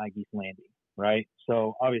don't want my geese landing, right?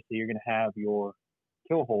 So obviously you're going to have your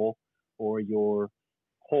kill hole or your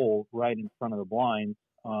hole right in front of the blinds,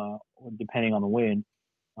 depending on the wind.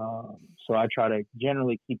 So I try to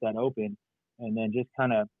generally keep that open, and then just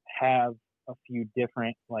kind of have a few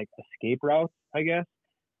different like escape routes, I guess.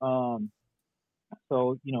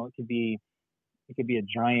 So, it could be a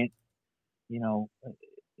giant,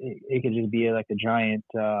 it could just be like a giant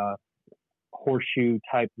horseshoe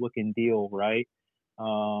type looking deal, right?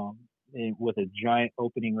 With a giant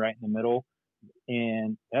opening right in the middle.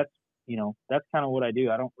 And that's kind of what I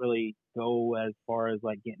do. I don't really go as far as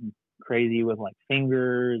like getting crazy with like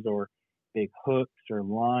fingers or big hooks or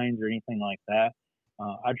lines or anything like that.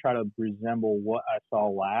 I try to resemble what I saw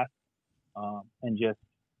last, and just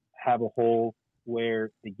have a hole where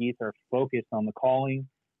the geese are focused on the calling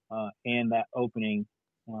and that opening,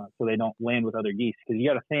 so they don't land with other geese. Because you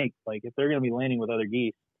got to think, like, if they're going to be landing with other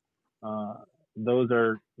geese, those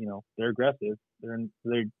are, they're aggressive.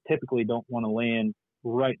 They typically don't want to land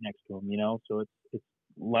right next to them, So it's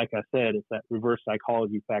like I said, it's that reverse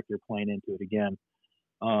psychology factor playing into it again.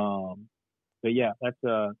 But yeah, that's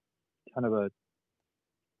a kind of a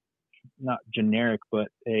not generic, but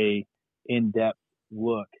a in-depth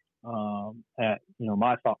look at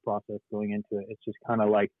my thought process going into it. It's just kind of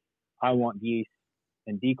like, I want geese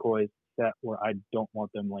and decoys set where I don't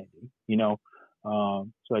want them landing, so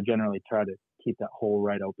I generally try to keep that hole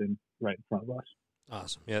right open right in front of us.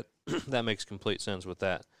 Awesome. Yeah, that makes complete sense with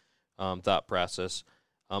that thought process.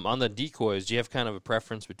 On the decoys, do you have kind of a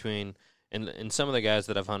preference between, and some of the guys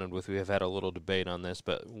that I've hunted with, we have had a little debate on this,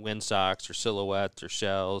 but windsocks or silhouettes or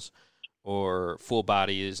shells or full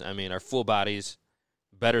bodies? I mean, are full bodies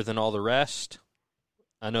better than all the rest?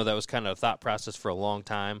 I know that was kind of a thought process for a long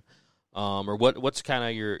time. Or what's kind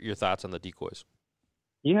of your thoughts on the decoys?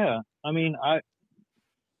 Yeah, I mean,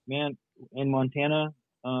 man, in Montana,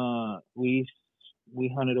 we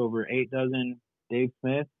hunted over 8 dozen Dave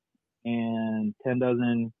Smith and 10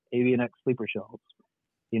 dozen AVNX sleeper shells.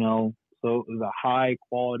 You know, so it was a high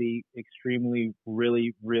quality, extremely,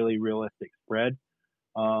 really, really realistic spread.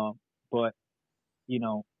 But you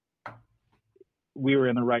know, we were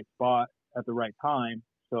in the right spot at the right time,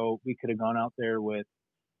 so we could have gone out there with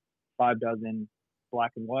 5 dozen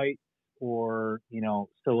black and white, or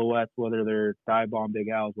silhouettes, whether they're dive bomb, big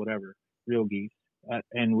owls, whatever, real geese,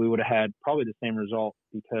 and we would have had probably the same result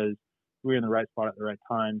because we were in the right spot at the right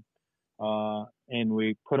time, and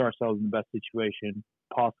we put ourselves in the best situation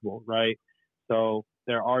possible, right? So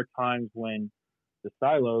there are times when the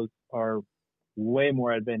silos are way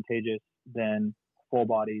more advantageous than full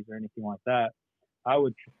bodies or anything like that. I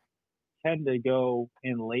would tend to go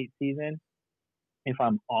in late season. If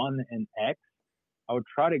I'm on an X, I would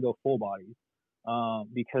try to go full bodies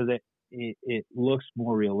because it looks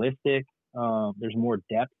more realistic. There's more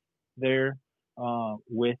depth there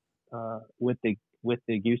with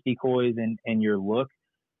the goose decoys and your look.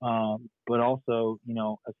 But also,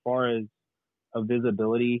 as far as a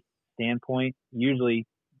visibility standpoint, usually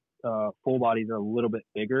full bodies are a little bit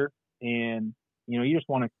bigger, and you just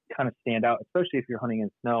want to kind of stand out, especially if you're hunting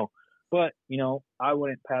in snow. But I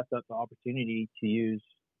wouldn't pass up the opportunity to use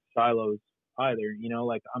silos either.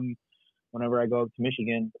 Whenever I go up to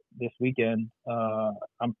Michigan this weekend,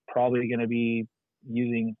 I'm probably going to be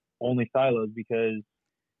using only silos because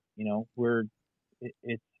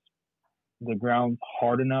it's the ground's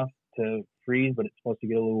hard enough to freeze, but it's supposed to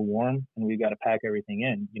get a little warm, and we've got to pack everything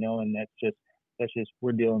in, and that's just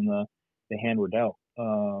we're dealing the hand we're dealt.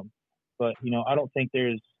 But I don't think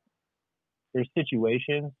there's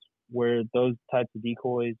situations where those types of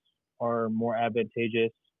decoys are more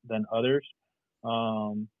advantageous than others.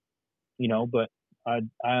 But I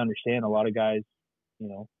understand a lot of guys,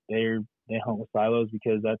 they hunt with silos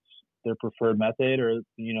because that's their preferred method, or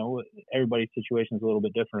everybody's situation is a little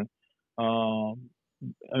bit different.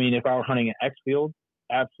 I mean, if I were hunting an X field,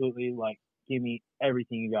 absolutely, give me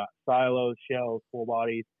everything you got: silos, shells, full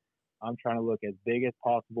bodies. I'm trying to look as big as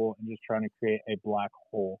possible and just trying to create a black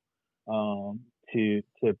hole to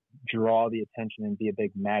draw the attention and be a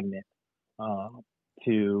big magnet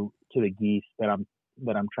to the geese that I'm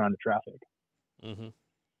trying to traffic. Mm-hmm.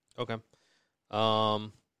 Okay.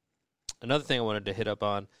 Another thing I wanted to hit up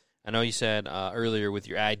on, I know you said earlier with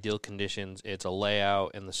your ideal conditions, it's a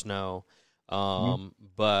layout in the snow.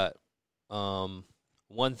 But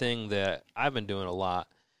one thing that I've been doing a lot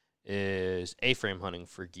is A-frame hunting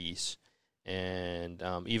for geese, and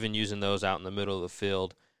even using those out in the middle of the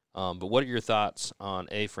field. But what are your thoughts on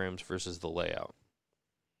A-frames versus the layout?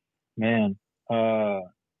 Man,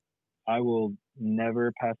 I will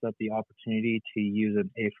never pass up the opportunity to use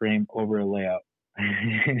an A-frame over a layout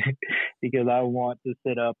because I want to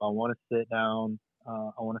sit up, I want to sit down,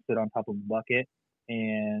 I want to sit on top of a bucket,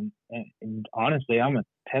 and honestly, I'm a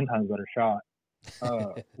 10 times better shot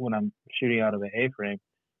when I'm shooting out of an A-frame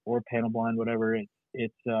or panel blind, whatever.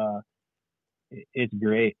 It's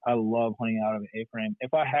great. I love hunting out of an A-frame.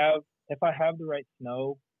 If I have the right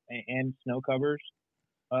snow and snow covers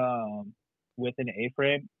with an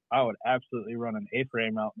A-frame, I would absolutely run an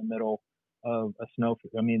A-frame out in the middle of a snow.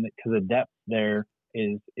 I mean, because the depth there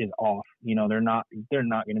is off. They're not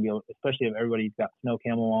going to be able, especially if everybody's got snow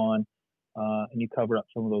camo on and you cover up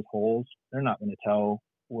some of those holes. They're not going to tell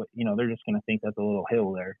what. They're just going to think that's a little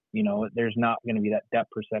hill there. There's not going to be that depth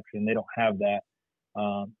perception. They don't have that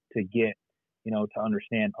to get. To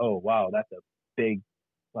understand, oh wow, that's a big,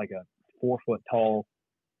 like a 4 foot tall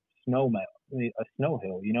a snow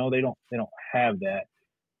hill. They don't have that.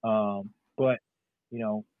 But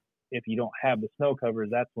if you don't have the snow covers,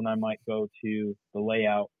 that's when I might go to the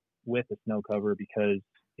layout with the snow cover because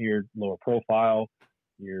you're lower profile,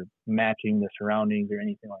 you're matching the surroundings or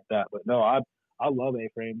anything like that. But no, I love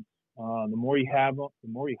A-frames. The more you have,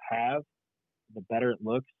 the better it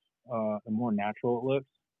looks, the more natural it looks.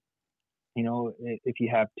 If you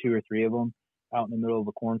have 2 or 3 of them out in the middle of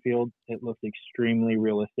a cornfield, it looks extremely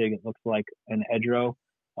realistic. It looks like an hedgerow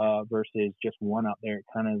versus just one out there. It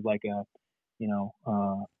kind of is like a,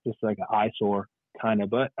 just like an eyesore kind of.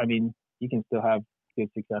 But I mean, you can still have good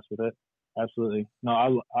success with it. Absolutely.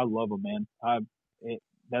 No, I love them, man.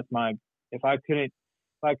 That's my. If I could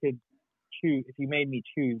choose, if you made me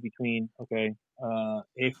choose between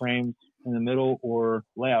A-frames in the middle or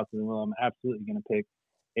layouts in the middle, I'm absolutely going to pick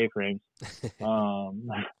A-frames.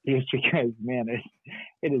 Just because, man,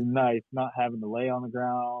 it is nice not having to lay on the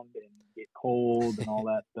ground and get cold and all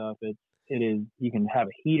that stuff. it is. You can have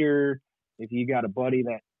a heater. If you got a buddy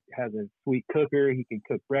that has a sweet cooker, he can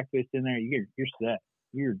cook breakfast in there. You're set.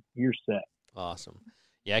 You're set. Awesome.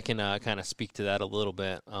 Yeah, I can kind of speak to that a little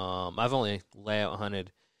bit. I've only layout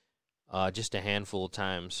hunted just a handful of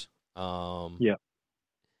times. Yeah.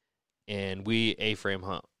 And we A-frame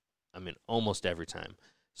hunt, I mean, almost every time.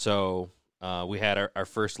 So we had our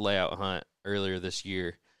first layout hunt earlier this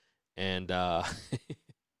year, and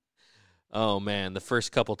oh man, the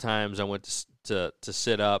first couple times I went to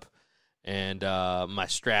sit up, and my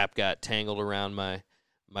strap got tangled around my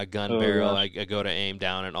gun barrel. I go to aim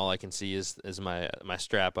down, and all I can see is my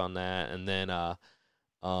strap on that. And then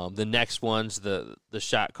the next ones, the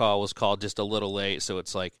shot call was called just a little late, so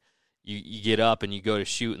it's like you get up and you go to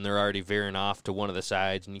shoot, and they're already veering off to one of the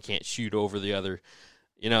sides, and you can't shoot over the other,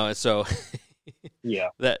 so yeah.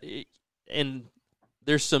 That, and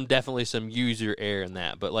there's definitely some user error in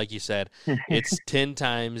that, but like you said, it's 10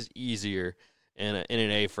 times easier in an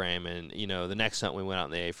A-frame. And the next hunt we went out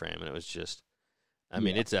in the A-frame, and it was just, I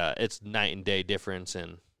mean, it's night and day difference.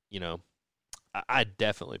 And I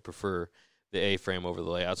definitely prefer the A-frame over the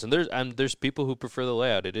layouts. And there's people who prefer the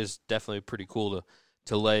layout. It is definitely pretty cool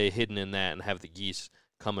to lay hidden in that and have the geese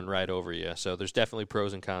coming right over you. So there's definitely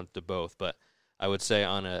pros and cons to both. But I would say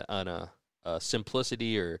on a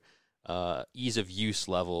simplicity or ease of use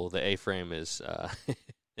level, the A-frame is,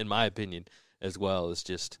 in my opinion, as well, is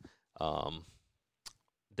just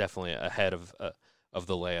definitely ahead of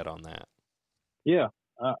the layout on that. Yeah,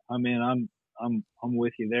 I mean, I'm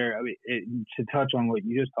with you there. I mean, to touch on what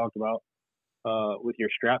you just talked about with your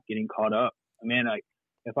strap getting caught up. I mean,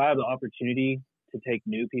 if I have the opportunity to take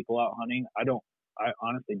new people out hunting, I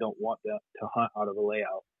honestly don't want to hunt out of a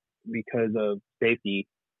layout because of safety.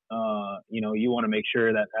 You want to make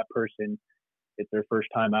sure that person, it's their first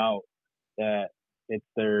time out, that it's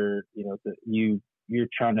their, you're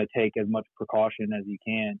trying to take as much precaution as you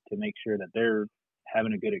can to make sure that they're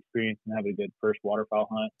having a good experience and having a good first waterfowl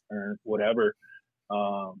hunt or whatever.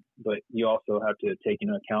 But you also have to take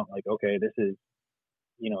into account, like, okay, this is,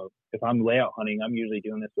 if I'm layout hunting, I'm usually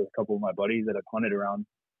doing this with a couple of my buddies that have hunted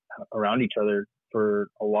around each other for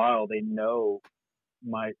a while. They know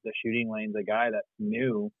the shooting lanes. A guy that's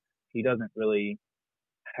new, he doesn't really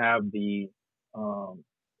have the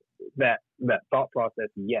that thought process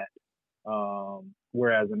yet.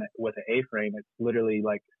 Whereas with an A-frame, it's literally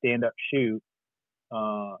like stand up, shoot,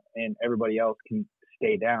 and everybody else can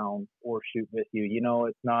stay down or shoot with you.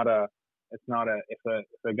 It's not a if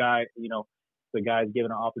a guy, the guy's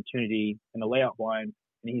given an opportunity in the layout blind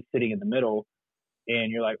and he's sitting in the middle, and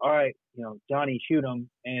you're like, all right, Johnny, shoot him,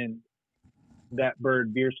 and that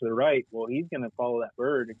bird veers to the right. Well, he's going to follow that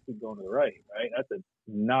bird and keep going to the right. That's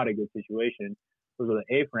not a good situation. Whereas with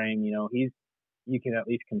an A-frame, you can at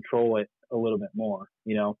least control it a little bit more.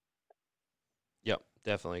 Yep,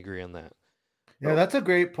 definitely agree on that. Yeah, that's a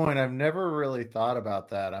great point. I've never really thought about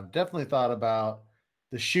that. I've definitely thought about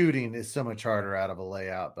the shooting is so much harder out of a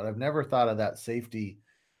layout, but I've never thought of that safety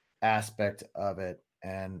aspect of it.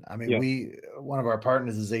 And I mean, one of our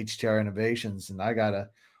partners is HTR Innovations, and I got a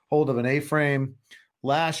hold of an A-frame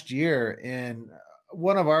last year. And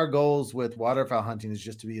one of our goals with waterfowl hunting is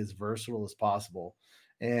just to be as versatile as possible.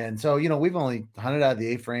 And so, we've only hunted out of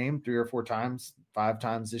the A-frame 3 or 4 times, 5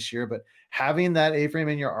 times this year, but having that A-frame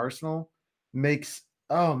in your arsenal makes,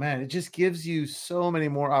 it just gives you so many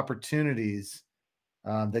more opportunities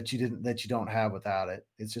that you don't have without it.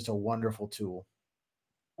 It's just a wonderful tool.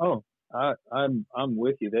 Oh, I'm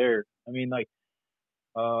with you there. I mean, like,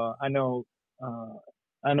 I know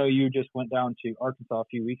you just went down to Arkansas a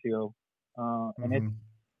few weeks ago, and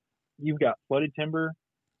you've got flooded timber,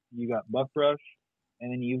 you got buckbrush,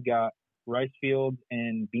 and then you've got rice fields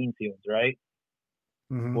and bean fields, right?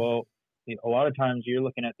 Mm-hmm. Well, a lot of times you're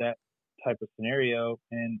looking at that type of scenario,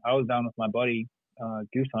 and I was down with my buddy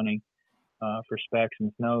goose hunting for specks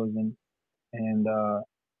and snows, and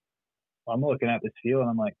I'm looking at this field, and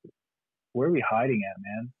I'm like, where are we hiding at,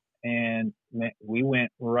 man? And we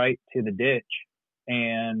went right to the ditch,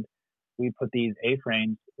 and we put these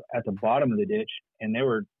A-frames at the bottom of the ditch, and they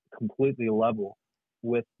were completely level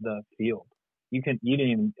with the field. You didn't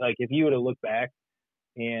even, like, if you would have looked back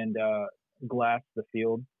and glassed the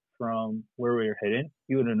field from where we were hidden,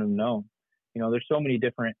 you wouldn't have known. There's so many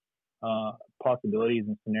different possibilities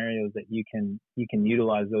and scenarios that you can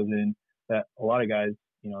utilize those in that a lot of guys,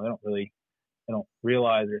 they don't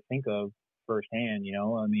realize or think of firsthand.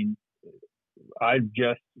 I mean, I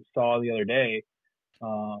just saw the other day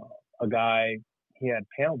a guy, he had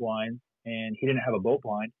panel blinds and he didn't have a boat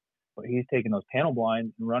blind, but he's taking those panel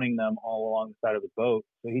blinds and running them all along the side of his boat.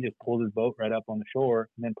 So he just pulls his boat right up on the shore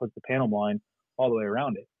and then puts the panel blind all the way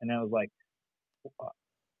around it. And I was like,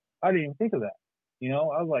 I didn't even think of that.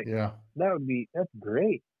 I was like, Yeah. that's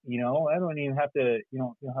great. I don't even have to, you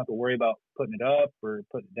don't have to worry about putting it up or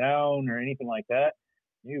putting it down or anything like that.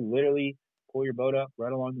 You literally pull your boat up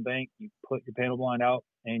right along the bank, you put your panel blind out,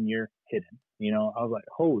 and you're hidden. I was like,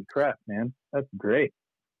 holy crap, man, that's great.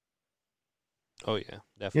 Oh yeah,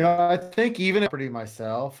 definitely. I think even pretty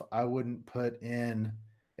myself, I wouldn't put in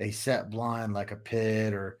a set blind like a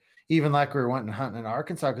pit or even like we were wanting hunting in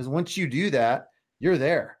Arkansas, because once you do that, you're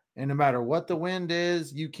there. And no matter what the wind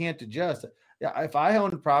is, you can't adjust. Yeah, if I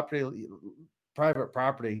owned private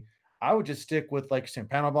property, I would just stick with like some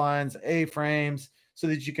panel blinds, A-frames, so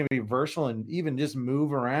that you can be versatile and even just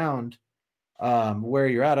move around where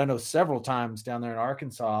you're at. I know several times down there in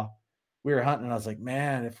Arkansas, we were hunting and I was like,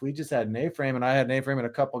 man, if we just had an A-frame and I had an A-frame and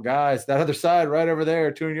a couple guys, that other side right over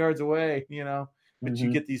there, 200 yards away, but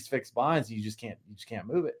you get these fixed blinds, you just can't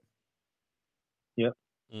move it. Yep.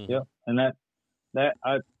 Mm-hmm. Yep. And that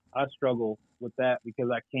I struggle with that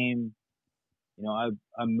because I came, I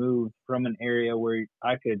moved from an area where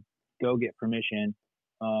I could go get permission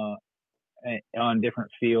on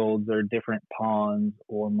different fields or different ponds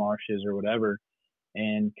or marshes or whatever,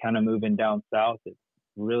 and kind of moving down south. It's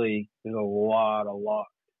really, there's a lot of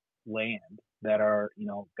land that are,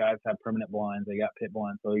 guys have permanent blinds, they got pit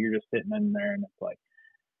blinds, so you're just sitting in there and it's like,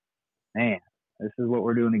 man, this is what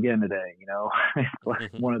we're doing again today. It's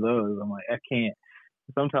like one of those. I'm like, I can't.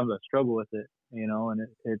 Sometimes I struggle with it, and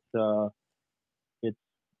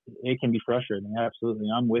it can be frustrating. Absolutely.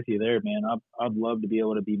 I'm with you there, man. I'd love to be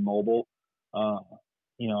able to be mobile. I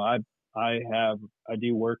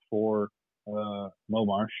do work for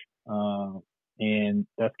Momarsh, and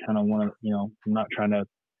that's kind of one of, I'm not trying to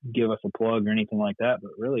give us a plug or anything like that,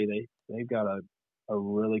 but really they've got a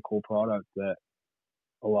really cool product that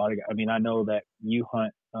a lot of, I know that you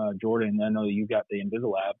hunt, Jordan, I know you got the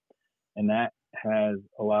Invisilab, and that has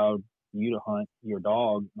allowed you to hunt your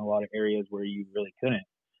dog in a lot of areas where you really couldn't.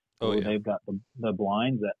 So they've got the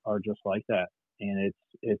blinds that are just like that. And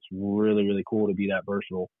it's really, really cool to be that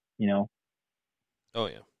versatile, Oh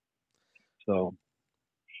yeah. So,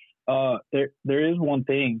 there is one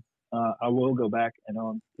thing, I will go back, I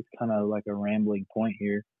know it's kind of like a rambling point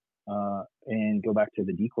here, and go back to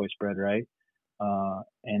the decoy spread, right?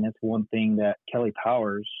 And it's one thing that Kelly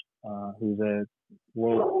Powers, who's a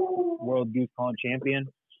world goose calling champion,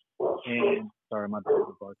 and sorry, my dog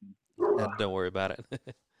is barking. Don't worry about it.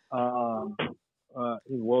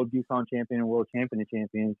 He's world goose calling champion and world champion of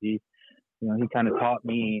champions. He kind of taught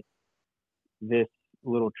me this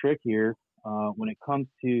little trick here, when it comes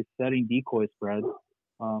to setting decoy spreads,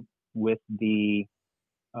 with the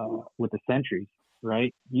sentries,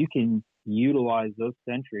 right? You can utilize those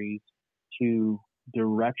sentries to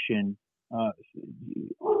direction,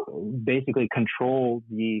 basically control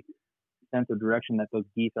the sense of direction that those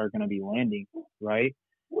geese are going to be landing, right?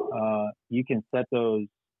 You can set those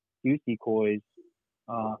goose decoys,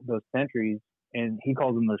 those sentries, and he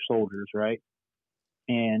calls them their soldiers, right?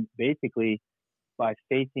 And basically, by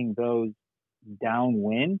facing those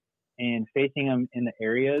downwind and facing them in the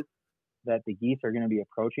areas that the geese are going to be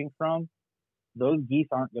approaching from, those geese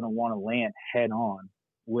aren't going to want to land head on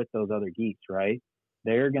with those other geese, right?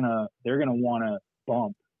 They're gonna want to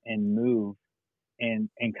bump and move and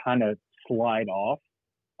kind of slide off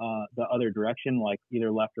the other direction, like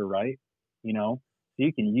either left or right, So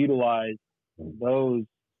you can utilize those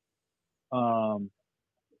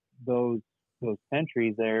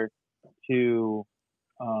sentries there to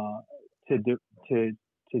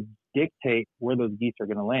dictate where those geese are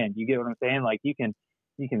going to land. You get what I'm saying? Like you can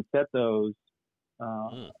set those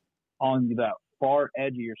on that far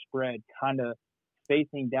edge of your spread, kind of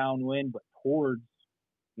facing downwind, but towards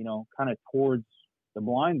the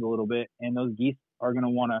blinds a little bit, and those geese are going to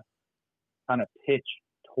want to kind of pitch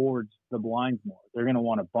towards the blinds more. They're going to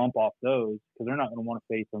want to bump off those because they're not going to want to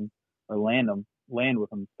face them or land with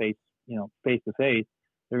them face to face.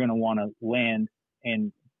 They're going to want to land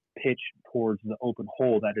and pitch towards the open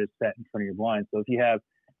hole that is set in front of your blind. So if you have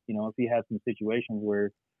some situations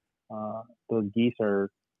where those geese are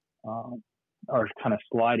kind of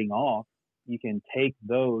sliding off, you can take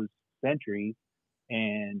those sentries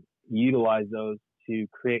and utilize those to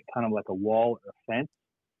create kind of like a wall or a fence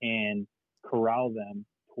and corral them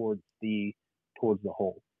towards the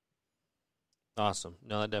hole. Awesome.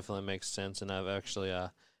 No, that definitely makes sense, and I've actually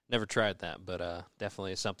never tried that, but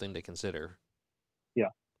definitely something to consider. Yeah.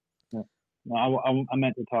 No, I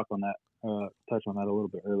meant to touch on that a little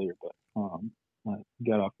bit earlier, but I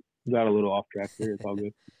got a little off track there. It's all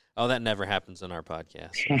good. Oh, that never happens on our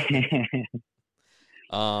podcast.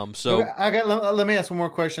 So okay, let me ask one more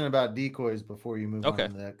question about decoys before you move on okay.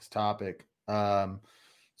 to the next topic.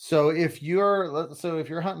 So if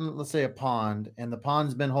you're hunting, let's say a pond, and the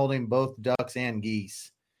pond's been holding both ducks and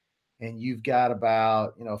geese, and you've got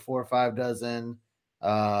about 4 or 5 dozen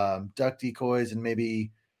duck decoys, and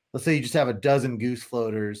maybe let's say you just have a dozen goose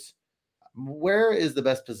floaters, where is the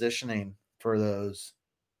best positioning for those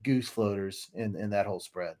goose floaters in that whole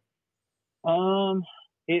spread?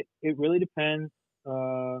 It really depends.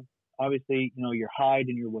 Obviously, your hide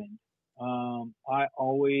and your wind. I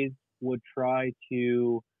always would try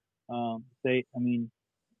to say, I mean,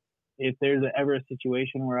 if there's ever a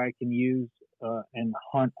situation where I can use and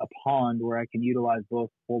hunt a pond where I can utilize both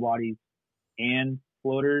full bodies and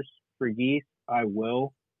floaters for geese, I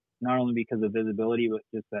will. Not only because of visibility, but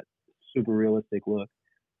just that super realistic look.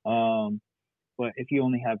 But if you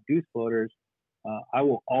only have goose floaters, I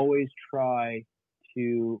will always try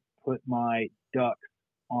to put my ducks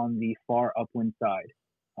on the far upwind side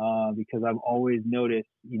because I've always noticed,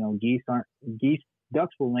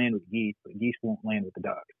 ducks will land with geese, but geese won't land with the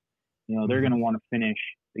ducks. They're going to want to finish.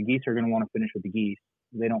 The geese are going to want to finish with the geese.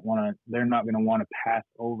 They're not going to want to pass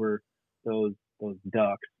over those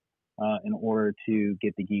ducks in order to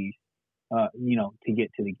get the geese, to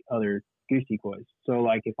get to the other goose decoys. So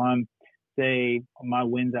like if I'm, say my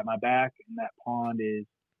wind's at my back and that pond is,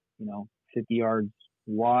 50 yards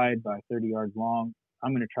wide by 30 yards long,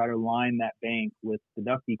 I'm going to try to line that bank with the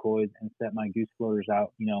duck decoys and set my goose floaters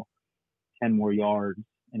out, 10 more yards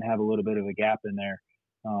and have a little bit of a gap in there.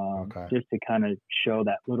 Just to kind of show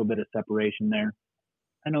that little bit of separation there.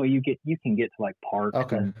 I know you can get to like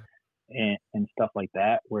parks and stuff like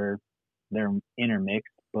that where they're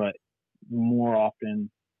intermixed, but more often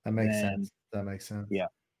that makes sense. Yeah.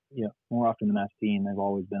 More often than I've seen, they've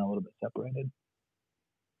always been a little bit separated.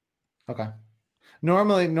 Okay.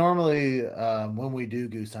 Normally, when we do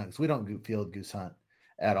goose hunt, because we don't field goose hunt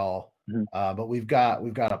at all, but we've got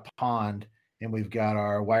a pond and we've got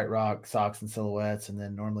our White Rock socks and silhouettes, and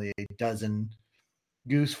then normally a dozen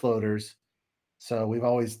goose floaters. So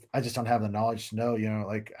I just don't have the knowledge to know,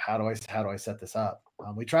 like how do I set this up?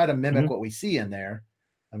 We try to mimic what we see in there,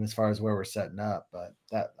 as far as where we're setting up, but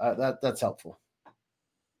that's helpful.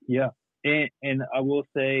 Yeah, and I will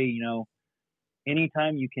say,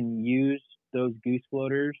 anytime you can use those goose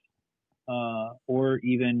floaters, or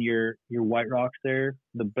even your White Rocks there,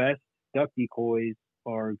 the best duck decoys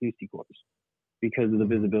are goose decoys because of the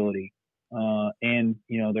visibility. And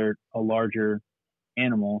they're a larger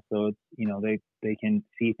animal, so it's they can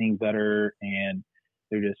see things better, and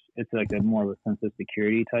it's like a more of a sense of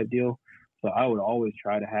security type deal. So I would always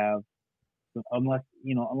try to have, unless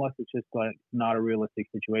it's just like not a realistic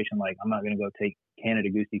situation, like I'm not going to go take Canada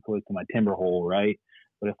goose decoys to my timber hole, right?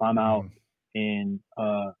 But if I'm out in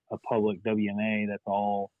a public WMA that's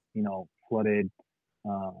all flooded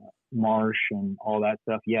marsh and all that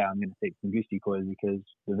stuff, yeah, I'm going to take some goose decoys because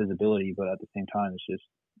the visibility, but at the same time it's just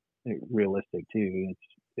realistic too.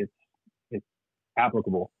 It's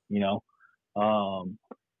applicable,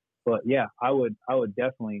 but yeah, I would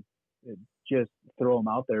definitely just throw them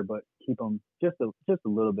out there, but keep them just a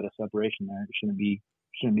little bit of separation there. It shouldn't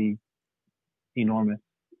be enormous.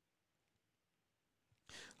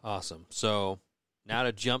 Awesome. So now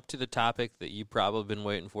to jump to the topic that you've probably been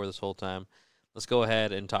waiting for this whole time, let's go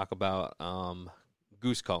ahead and talk about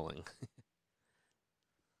goose calling.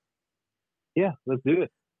 Yeah, let's do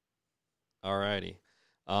it. All righty.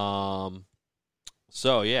 So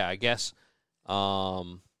yeah, I guess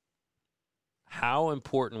how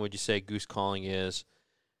important would you say goose calling is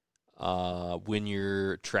when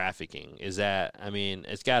you're trafficking? Is that,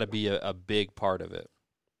 it's got to be a big part of it.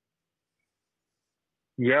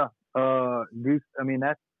 Yeah. Goose,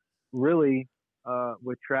 that's really,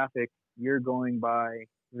 with traffic, you're going by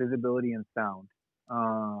visibility and sound.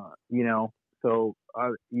 So,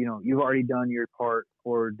 you've already done your part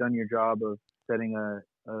or done your job of setting a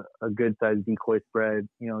good sized decoy spread.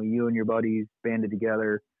 You and your buddies banded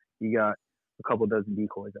together, you got a couple dozen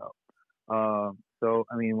decoys out. So,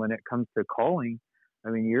 when it comes to calling,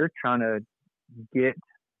 you're trying to get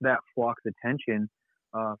that flock's attention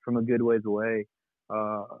from a good ways away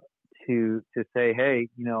to say, hey,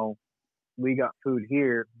 we got food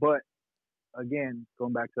here. But again,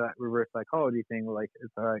 going back to that reverse psychology thing, like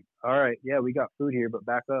it's like, all right, yeah, we got food here, but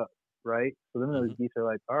back up, right? So then those geese are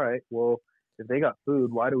like, all right, well, if they got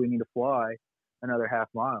food, why do we need to fly another half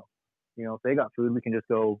mile? If they got food, we can just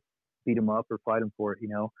go beat them up or fight them for it.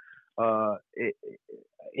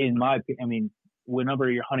 In my opinion, whenever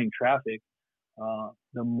you're hunting traffic,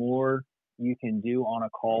 the more you can do on a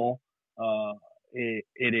call, it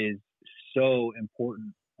is so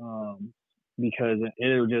important. because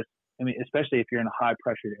it'll just, I mean, especially if you're in a high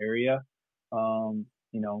pressured area,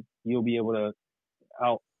 you'll be able to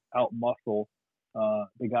out muscle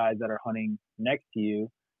the guys that are hunting next to you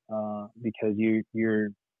because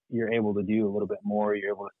you're able to do a little bit more.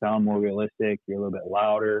 You're able to sound more realistic. You're a little bit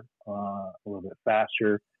louder, a little bit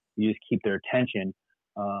faster. You just keep their attention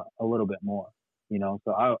a little bit more.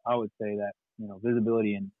 So I would say that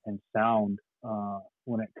visibility and sound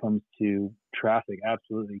when it comes to traffic,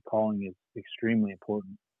 absolutely, calling is extremely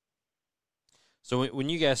important. So when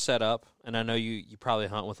you guys set up, and I know you probably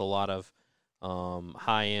hunt with a lot of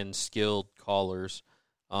high-end skilled callers,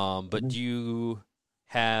 but do you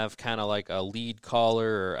have kind of like a lead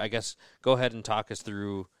caller? Or I guess go ahead and talk us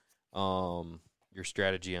through your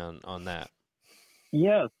strategy on that.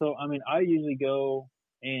 Yeah, so I mean, I usually go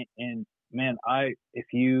and man, I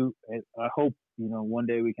hope one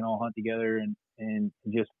day we can all hunt together and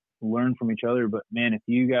just learn from each other. But man, if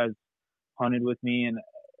you guys hunted with me, and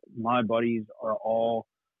my buddies are all,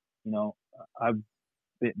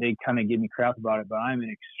 they kind of give me crap about it, but I'm an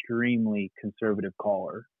extremely conservative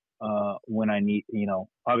caller. When I need,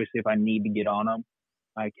 obviously if I need to get on them,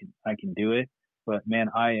 I can do it. But man,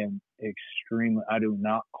 I do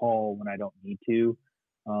not call when I don't need to.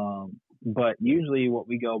 But usually what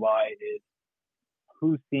we go by is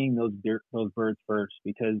who's seeing those birds first,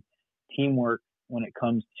 because teamwork when it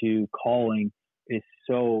comes to calling is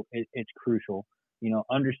it's crucial.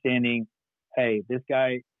 Understanding, hey, this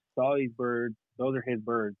guy saw these birds, those are his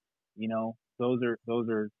birds,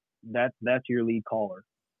 that's your lead caller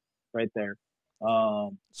right there.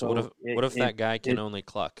 So what if that guy can only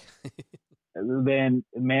cluck? Then,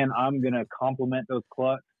 man, I'm going to compliment those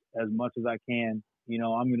clucks as much as I can.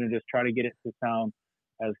 I'm going to just try to get it to sound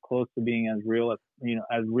as close to being as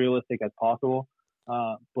realistic as possible.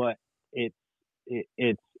 But it's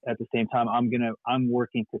at the same time, I'm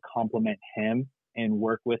working to compliment him and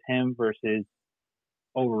work with him versus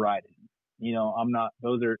overriding. I'm not,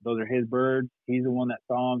 those are his birds. He's the one that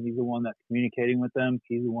saw them. He's the one that's communicating with them.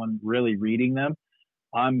 He's the one really reading them.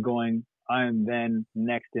 I am then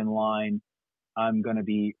next in line. I'm going to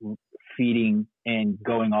be feeding and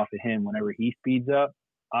going off of him. Whenever he speeds up,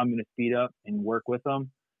 I'm going to speed up and work with him.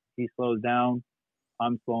 He slows down,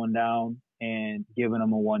 I'm slowing down and giving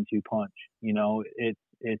him a 1-2 punch.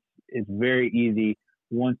 It's very easy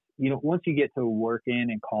once you get to working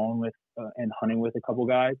and calling with and hunting with a couple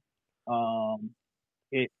guys.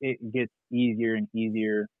 It gets easier and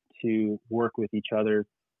easier to work with each other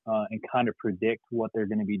and kind of predict what they're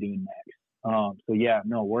going to be doing next.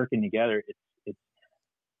 Working together, it's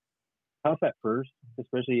tough at first,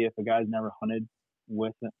 especially if a guy's never hunted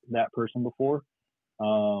with that person before.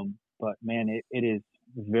 But man, it is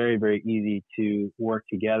very, very easy to work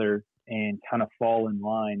together and kind of fall in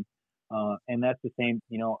line. And that's the same,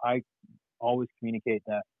 I always communicate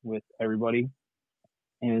that with everybody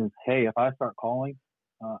is, hey, if I start calling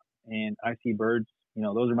and I see birds,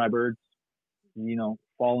 those are my birds,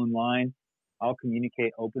 fall in line. I'll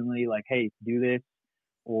communicate openly, like, hey, do this,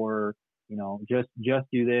 or, just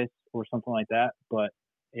do this, or something like that. But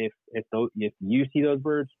if you see those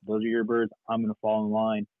birds, those are your birds, I'm going to fall in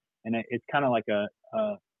line. And it's kind of like a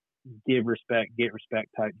give respect, get respect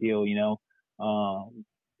type deal,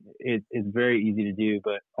 It's very easy to do,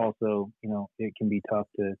 but also, it can be tough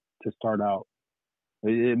to start out. I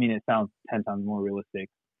mean, it sounds 10 times more realistic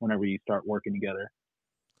whenever you start working together.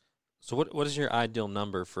 So what is your ideal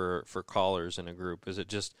number for callers in a group? Is it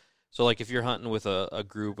just, so like if you're hunting with a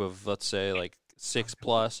group of, let's say, like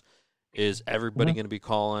 6+, is everybody going to be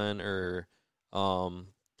calling, or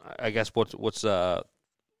I guess what's the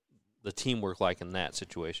teamwork like in that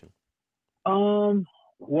situation?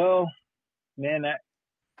 Well, man,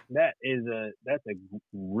 that's a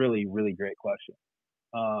really, really great question.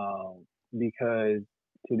 Because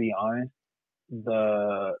to be honest,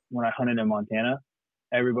 when I hunted in Montana,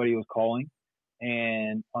 everybody was calling,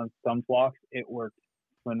 and on some flocks it worked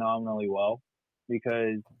phenomenally well,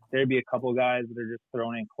 because there'd be a couple guys that are just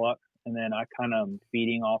throwing in clucks, and then I kind of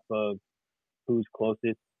feeding off of who's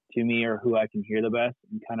closest to me or who I can hear the best,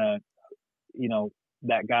 and kind of,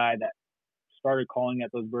 that guy that started calling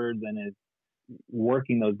at those birds and is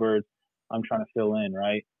working those birds, I'm trying to fill in,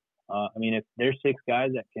 right? I mean, if there's 6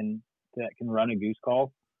 guys that can run a goose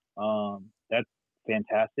call, that's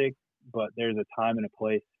fantastic. But there's a time and a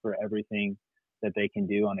place for everything that they can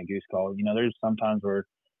do on a goose call. There's sometimes where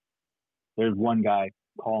there's one guy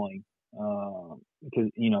calling, because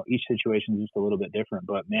each situation is just a little bit different.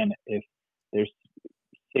 But man, if there's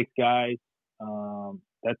 6 guys,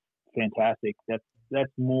 that's fantastic.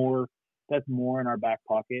 That's more in our back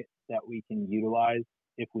pocket that we can utilize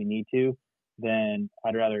if we need to, then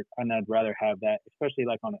I'd rather have that, especially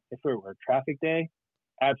like if it were a traffic day.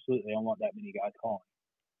 Absolutely, I want that many guys calling.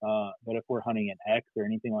 But if we're hunting an X or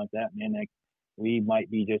anything like that, man, like we might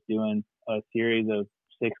be just doing a series of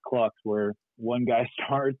 6 clucks where one guy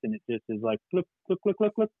starts and it just is like look. It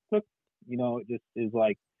just is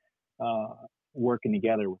like working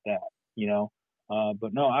together with that.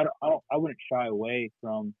 But no, I wouldn't shy away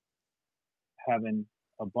from having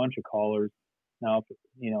a bunch of callers. Now,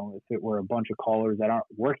 if it were a bunch of callers that aren't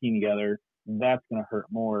working together, that's going to hurt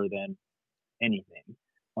more than anything,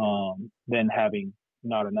 than having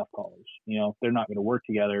not enough callers. If they're not going to work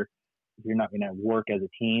together, if you're not going to work as a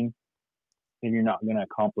team, then you're not going to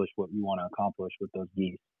accomplish what you want to accomplish with those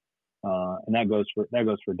geese. And that goes for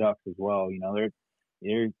ducks as well.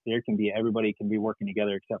 There can be, everybody can be working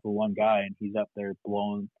together except for one guy, and he's up there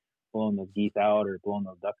blowing those geese out or blowing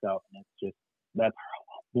those ducks out, and that's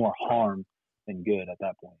more harm than good at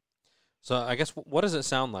that point. So I guess, what does it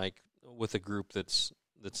sound like with a group that's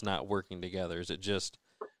not working together? Is it just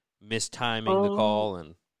mistiming the call?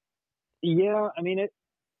 And yeah, I mean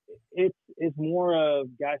it's more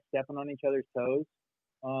of guys stepping on each other's toes.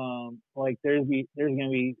 Like there's going to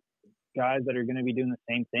be guys that are going to be doing the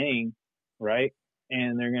same thing, right?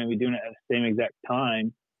 And they're going to be doing it at the same exact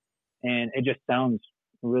time, and it just sounds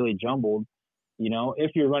really jumbled.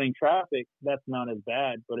 If you're running traffic, that's not as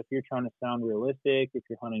bad. But if you're trying to sound realistic, if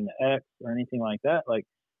you're hunting the X or anything like that, like,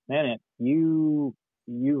 man, you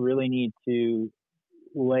really need to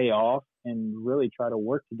lay off and really try to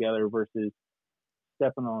work together versus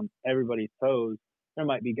stepping on everybody's toes. There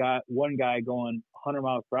might be one guy going 100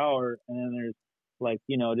 miles per hour, and then there's like,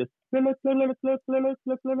 just look,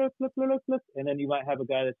 and then you might have a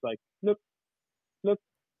guy that's like look,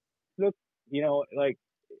 like,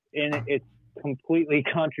 and it's completely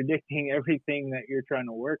contradicting everything that you're trying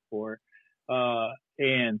to work for,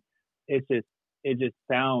 and it just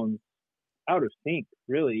sounds out of sync.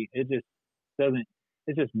 Really, it just doesn't.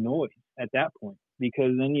 It's just noise at that point,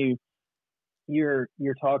 because then you're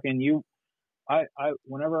talking. I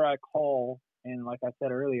whenever I call, and like I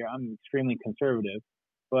said earlier, I'm extremely conservative,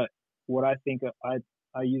 but what I think I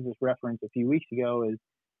used this reference a few weeks ago is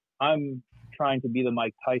I'm trying to be the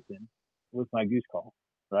Mike Tyson with my goose call,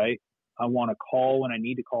 right? I want to call when I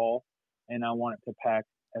need to call, and I want it to pack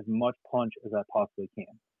as much punch as I possibly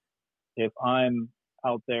can. If I'm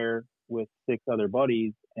out there with 6 other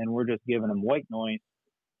buddies and we're just giving them white noise,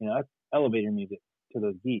 that's elevator music to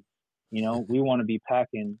those geese. We want to be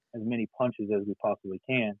packing as many punches as we possibly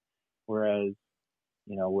can. Whereas,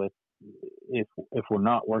 if we're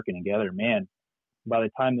not working together, man, by the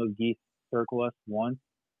time those geese circle us once,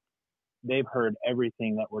 they've heard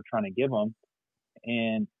everything that we're trying to give them,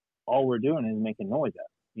 and all we're doing is making noise at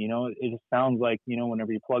them. It just sounds like,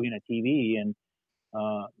 whenever you plug in a TV and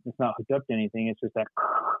it's not hooked up to anything, it's just that,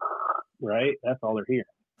 right? That's all they're hearing,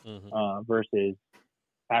 versus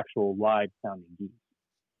actual live sounding geese.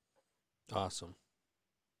 Awesome.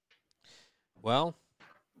 Well,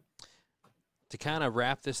 to kind of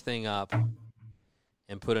wrap this thing up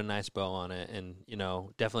and put a nice bow on it, and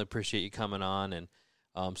definitely appreciate you coming on, and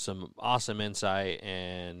some awesome insight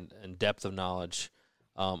and depth of knowledge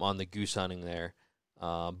on the goose hunting there.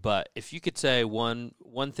 But if you could say one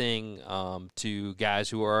thing to guys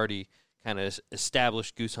who are already kind of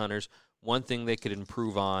established goose hunters, one thing they could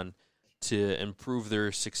improve on to improve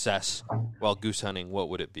their success while goose hunting, what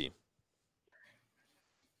would it be?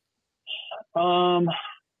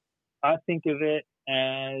 I think of it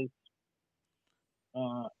as,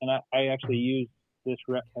 and I actually use this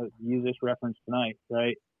reference tonight,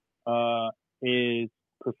 right? Is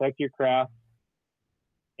perfect your craft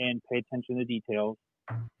and pay attention to details,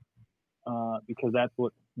 because that's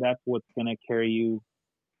what's going to carry you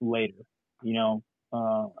later, and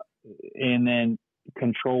then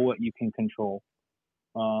control what you can control.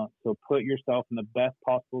 So put yourself in the best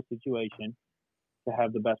possible situation to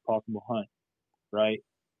have the best possible hunt, right?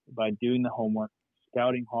 By doing the homework,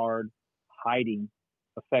 scouting hard, hiding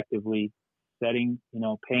effectively, setting,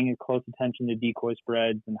 paying close attention to decoy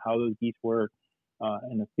spreads and how those geese work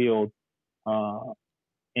in the field,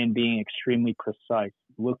 and being extremely precise.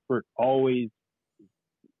 Look for always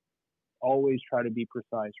try to be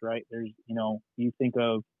precise, right? There's, you think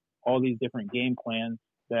of all these different game plans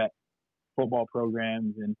that football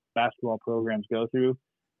programs and basketball programs go through.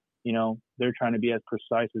 They're trying to be as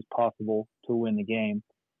precise as possible to win the game.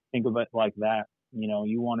 Think of it like that.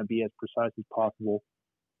 You want to be as precise as possible,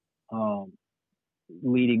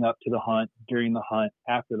 leading up to the hunt, during the hunt,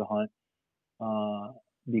 after the hunt,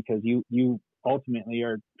 because you ultimately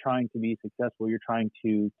are trying to be successful. You're trying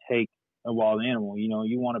to take a wild animal.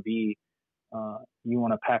 You want to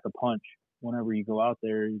pack a punch whenever you go out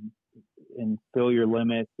there and fill your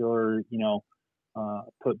limits or,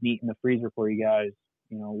 put meat in the freezer for you guys,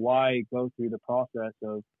 why go through the process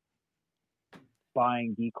of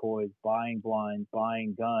buying decoys, buying blinds,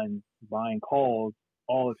 buying guns, buying calls,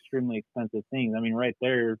 all extremely expensive things. I mean, right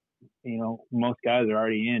there, most guys are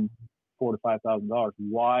already in $4,000 to $5,000.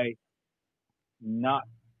 Why not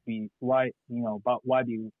why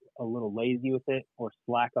be a little lazy with it or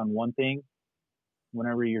slack on one thing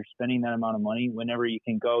whenever you're spending that amount of money, whenever you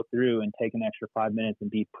can go through and take an extra 5 minutes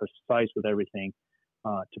and be precise with everything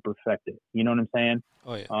to perfect it. You know what I'm saying?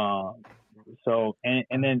 Oh, yeah. So,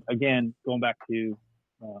 and then again, going back to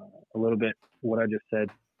a little bit what I just said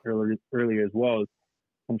earlier as well, is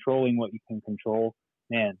controlling what you can control.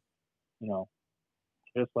 Man,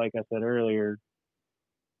 just like I said earlier,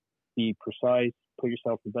 be precise, put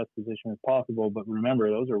yourself in the best position as possible. But remember,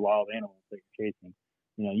 those are wild animals that you're chasing.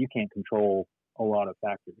 You can't control a lot of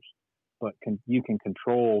factors, but you can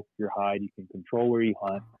control your hide, you can control where you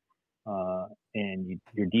hunt, and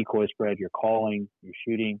your decoy spread, your calling, your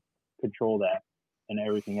shooting, control that, and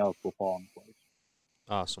everything else will fall in place.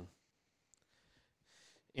 Awesome.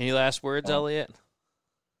 Any last words, Elliot?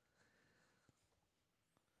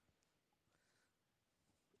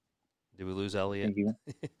 Did we lose Elliot?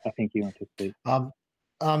 I think you anticipate.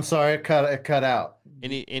 I'm sorry, it cut out.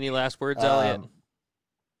 Any last words, Elliot?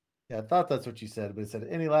 Yeah, I thought that's what you said, but it said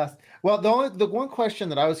any last. Well, the one question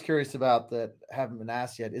that I was curious about that haven't been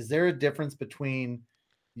asked yet, is there a difference between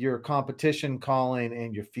your competition calling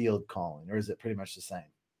and your field calling, or is it pretty much the same?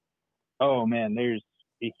 Oh man, there's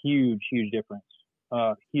a huge difference.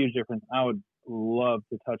 Huge difference. I would love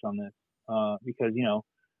to touch on this because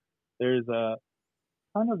there's a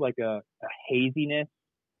kind of like a haziness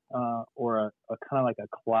or a kind of like a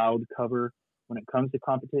cloud cover when it comes to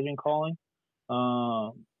competition calling,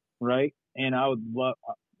 right? And I would love,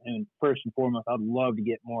 and first and foremost, I'd love to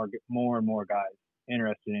get more and more guys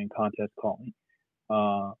interested in contest calling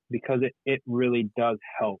because it really does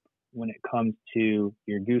help when it comes to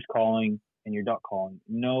your goose calling and your duck calling.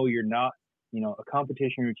 No, you're not, a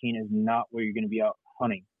competition routine is not where you're going to be out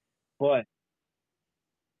hunting. But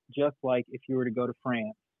just like if you were to go to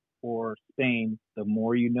France or Spain, the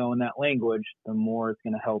more you know in that language, the more it's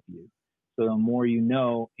going to help you. So the more you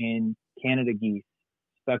know in Canada geese,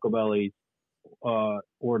 speckle bellies, or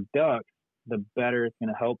ducks, the better it's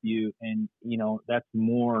going to help you. And, that's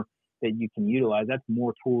more that you can utilize. That's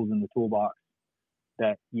more tools in the toolbox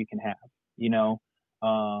that you can have,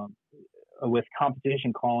 with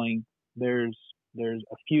competition calling, there's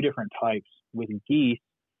a few different types. With geese,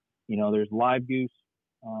 there's live goose,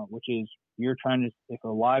 which is if a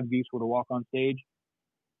live goose were to walk on stage,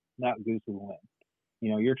 that goose would win.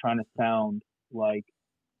 You're trying to sound like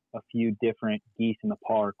a few different geese in the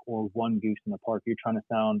park or one goose in the park. You're trying to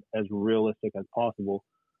sound as realistic as possible.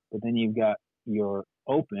 But then you've got your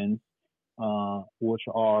opens, which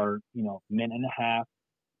are, minute and a half.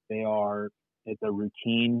 It's a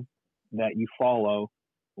routine that you follow,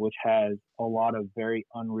 which has a lot of very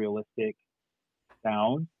unrealistic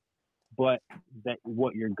sounds. But that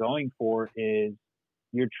what you're going for is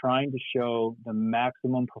you're trying to show the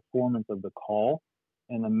maximum performance of the call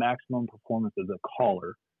and the maximum performance of the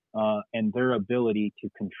caller, and their ability to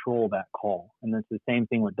control that call. And it's the same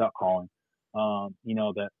thing with duck calling.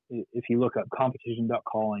 That if you look up competition duck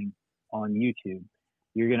calling on YouTube,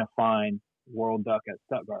 you're going to find World Duck at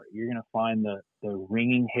Stuttgart. You're going to find the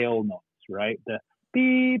ringing hail notes, right? The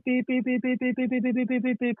beep, beep, beep, beep, beep, beep, beep, beep, beep, beep,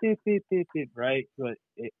 beep, beep, beep, beep, beep, beep, right? But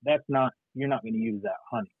you're not going to use that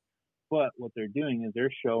hunting. But what they're doing is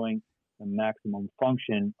they're showing the maximum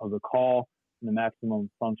function of the call and the maximum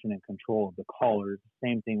function and control of the caller.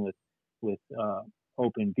 Same thing with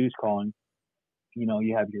open goose calling.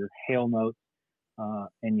 You have your hail notes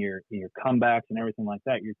and your comebacks and everything like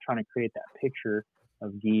that. You're trying to create that picture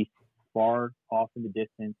of geese far off in the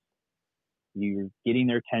distance. You're getting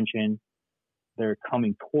their attention. They're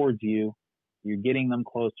coming towards you. You're getting them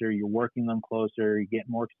closer. You're working them closer. You get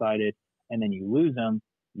more excited, and then you lose them.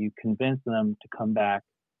 You convince them to come back.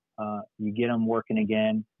 You get them working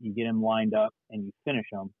again. You get them lined up, and you finish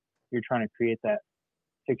them. You're trying to create that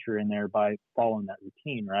picture in there by following that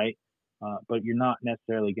routine, right? But you're not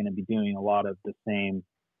necessarily going to be doing a lot of the same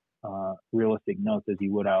realistic notes as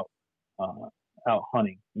you would out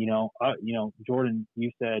hunting. Jordan,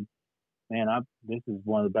 you said, man, this is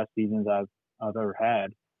one of the best seasons I've ever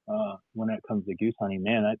had when it comes to goose hunting,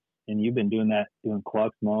 man. And you've been doing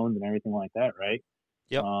clucks, moans, and everything like that, right?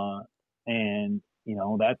 Yep. And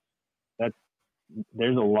that's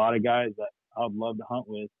there's a lot of guys that I'd love to hunt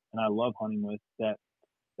with, and I love hunting with. That's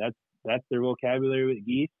their vocabulary with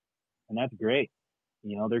geese, and that's great.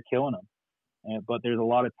 They're killing them. But there's a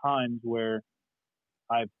lot of times where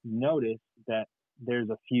I've noticed that there's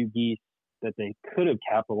a few geese that they could have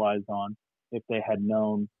capitalized on if they had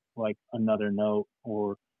known like another note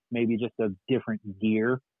or maybe just a different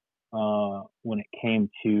gear when it came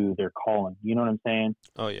to their calling. You know what I'm saying?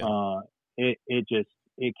 Oh yeah.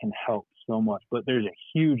 It can help so much. But there's a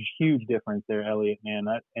huge difference there, Elliot, man.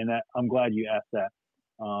 I'm glad you asked that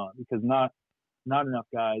because not enough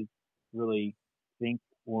guys really think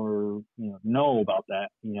or know about that.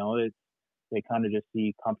 They kind of just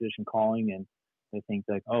see competition calling and they think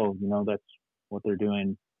like, oh, that's what they're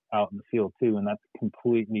doing out in the field too, and that's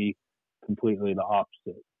completely the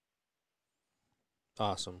opposite.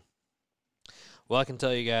 Awesome. Well, I can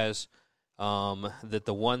tell you guys that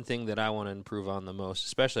the one thing that I want to improve on the most,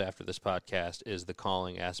 especially after this podcast, is the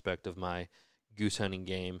calling aspect of my goose hunting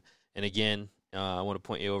game. And again, I want to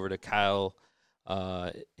point you over to Kyle,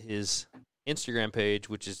 his Instagram page,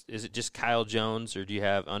 which is it just Kyle Jones, or do you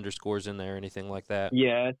have underscores in there or anything like that?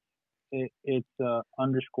 Yeah, it's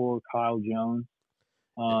underscore Kyle Jones.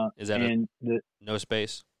 Is that no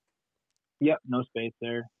space? Yep, no space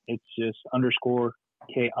there. It's just underscore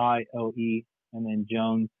Kile and then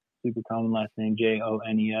Jones, super common last name Jones.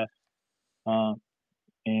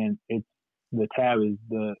 And it's the tab is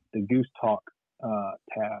the Goose Talk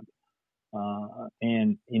tab,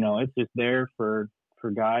 and it's just there for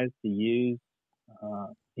guys to use.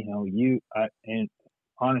 And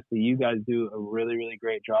honestly, you guys do a really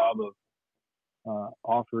great job of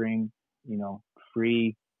offering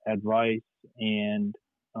free advice and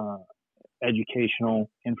educational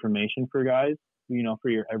information for guys, for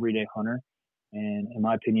your everyday hunter. And in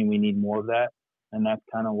my opinion, we need more of that. And that's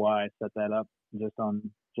kind of why I set that up just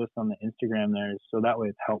on the Instagram there. So that way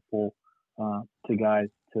it's helpful to guys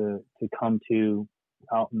to come to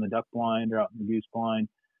out in the duck blind or out in the goose blind.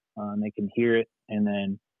 And they can hear it and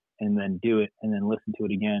then do it and then listen to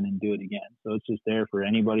it again and do it again. So it's just there for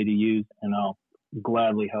anybody to use, and I'll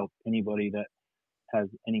gladly help anybody that has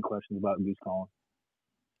any questions about goose calling.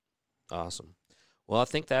 Awesome. Well, I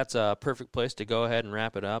think that's a perfect place to go ahead and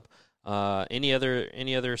wrap it up. Any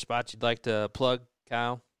other spots you'd like to plug,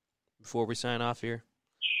 Kyle, before we sign off here?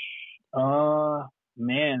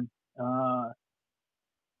 Man,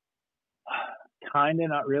 kinda,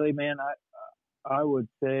 not really, man. I would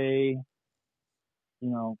say,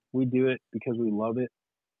 we do it because we love it.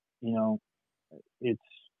 It's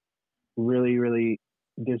really, really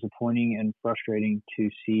disappointing and frustrating to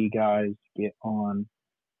see guys get on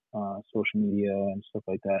social media and stuff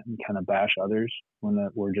like that and kind of bash others when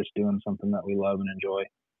we're just doing something that we love and enjoy.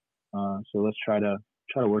 So let's try to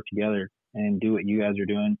work together and do what you guys are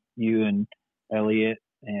doing. You and Elliot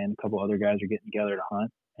and a couple other guys are getting together to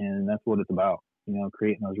hunt, and that's what it's about.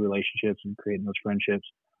 Creating those relationships and creating those friendships.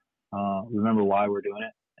 Remember why we're doing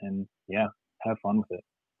it, and yeah, have fun with it.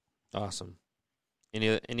 Awesome.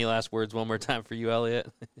 Any last words one more time for you, Elliot?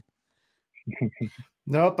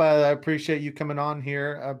 Nope. I appreciate you coming on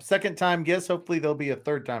here. Second time guest. Hopefully there'll be a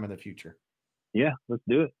third time in the future. Yeah, let's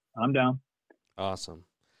do it. I'm down. Awesome.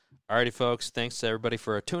 Alrighty, folks. Thanks to everybody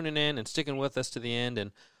for tuning in and sticking with us to the end,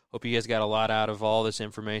 and hope you guys got a lot out of all this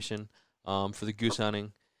information for the goose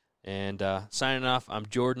hunting. And signing off, I'm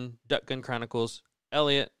Jordan, Duck Gun Chronicles,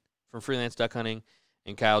 Elliot from Freelance Duck Hunting,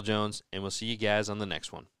 and Kyle Jones, and we'll see you guys on the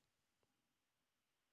next one.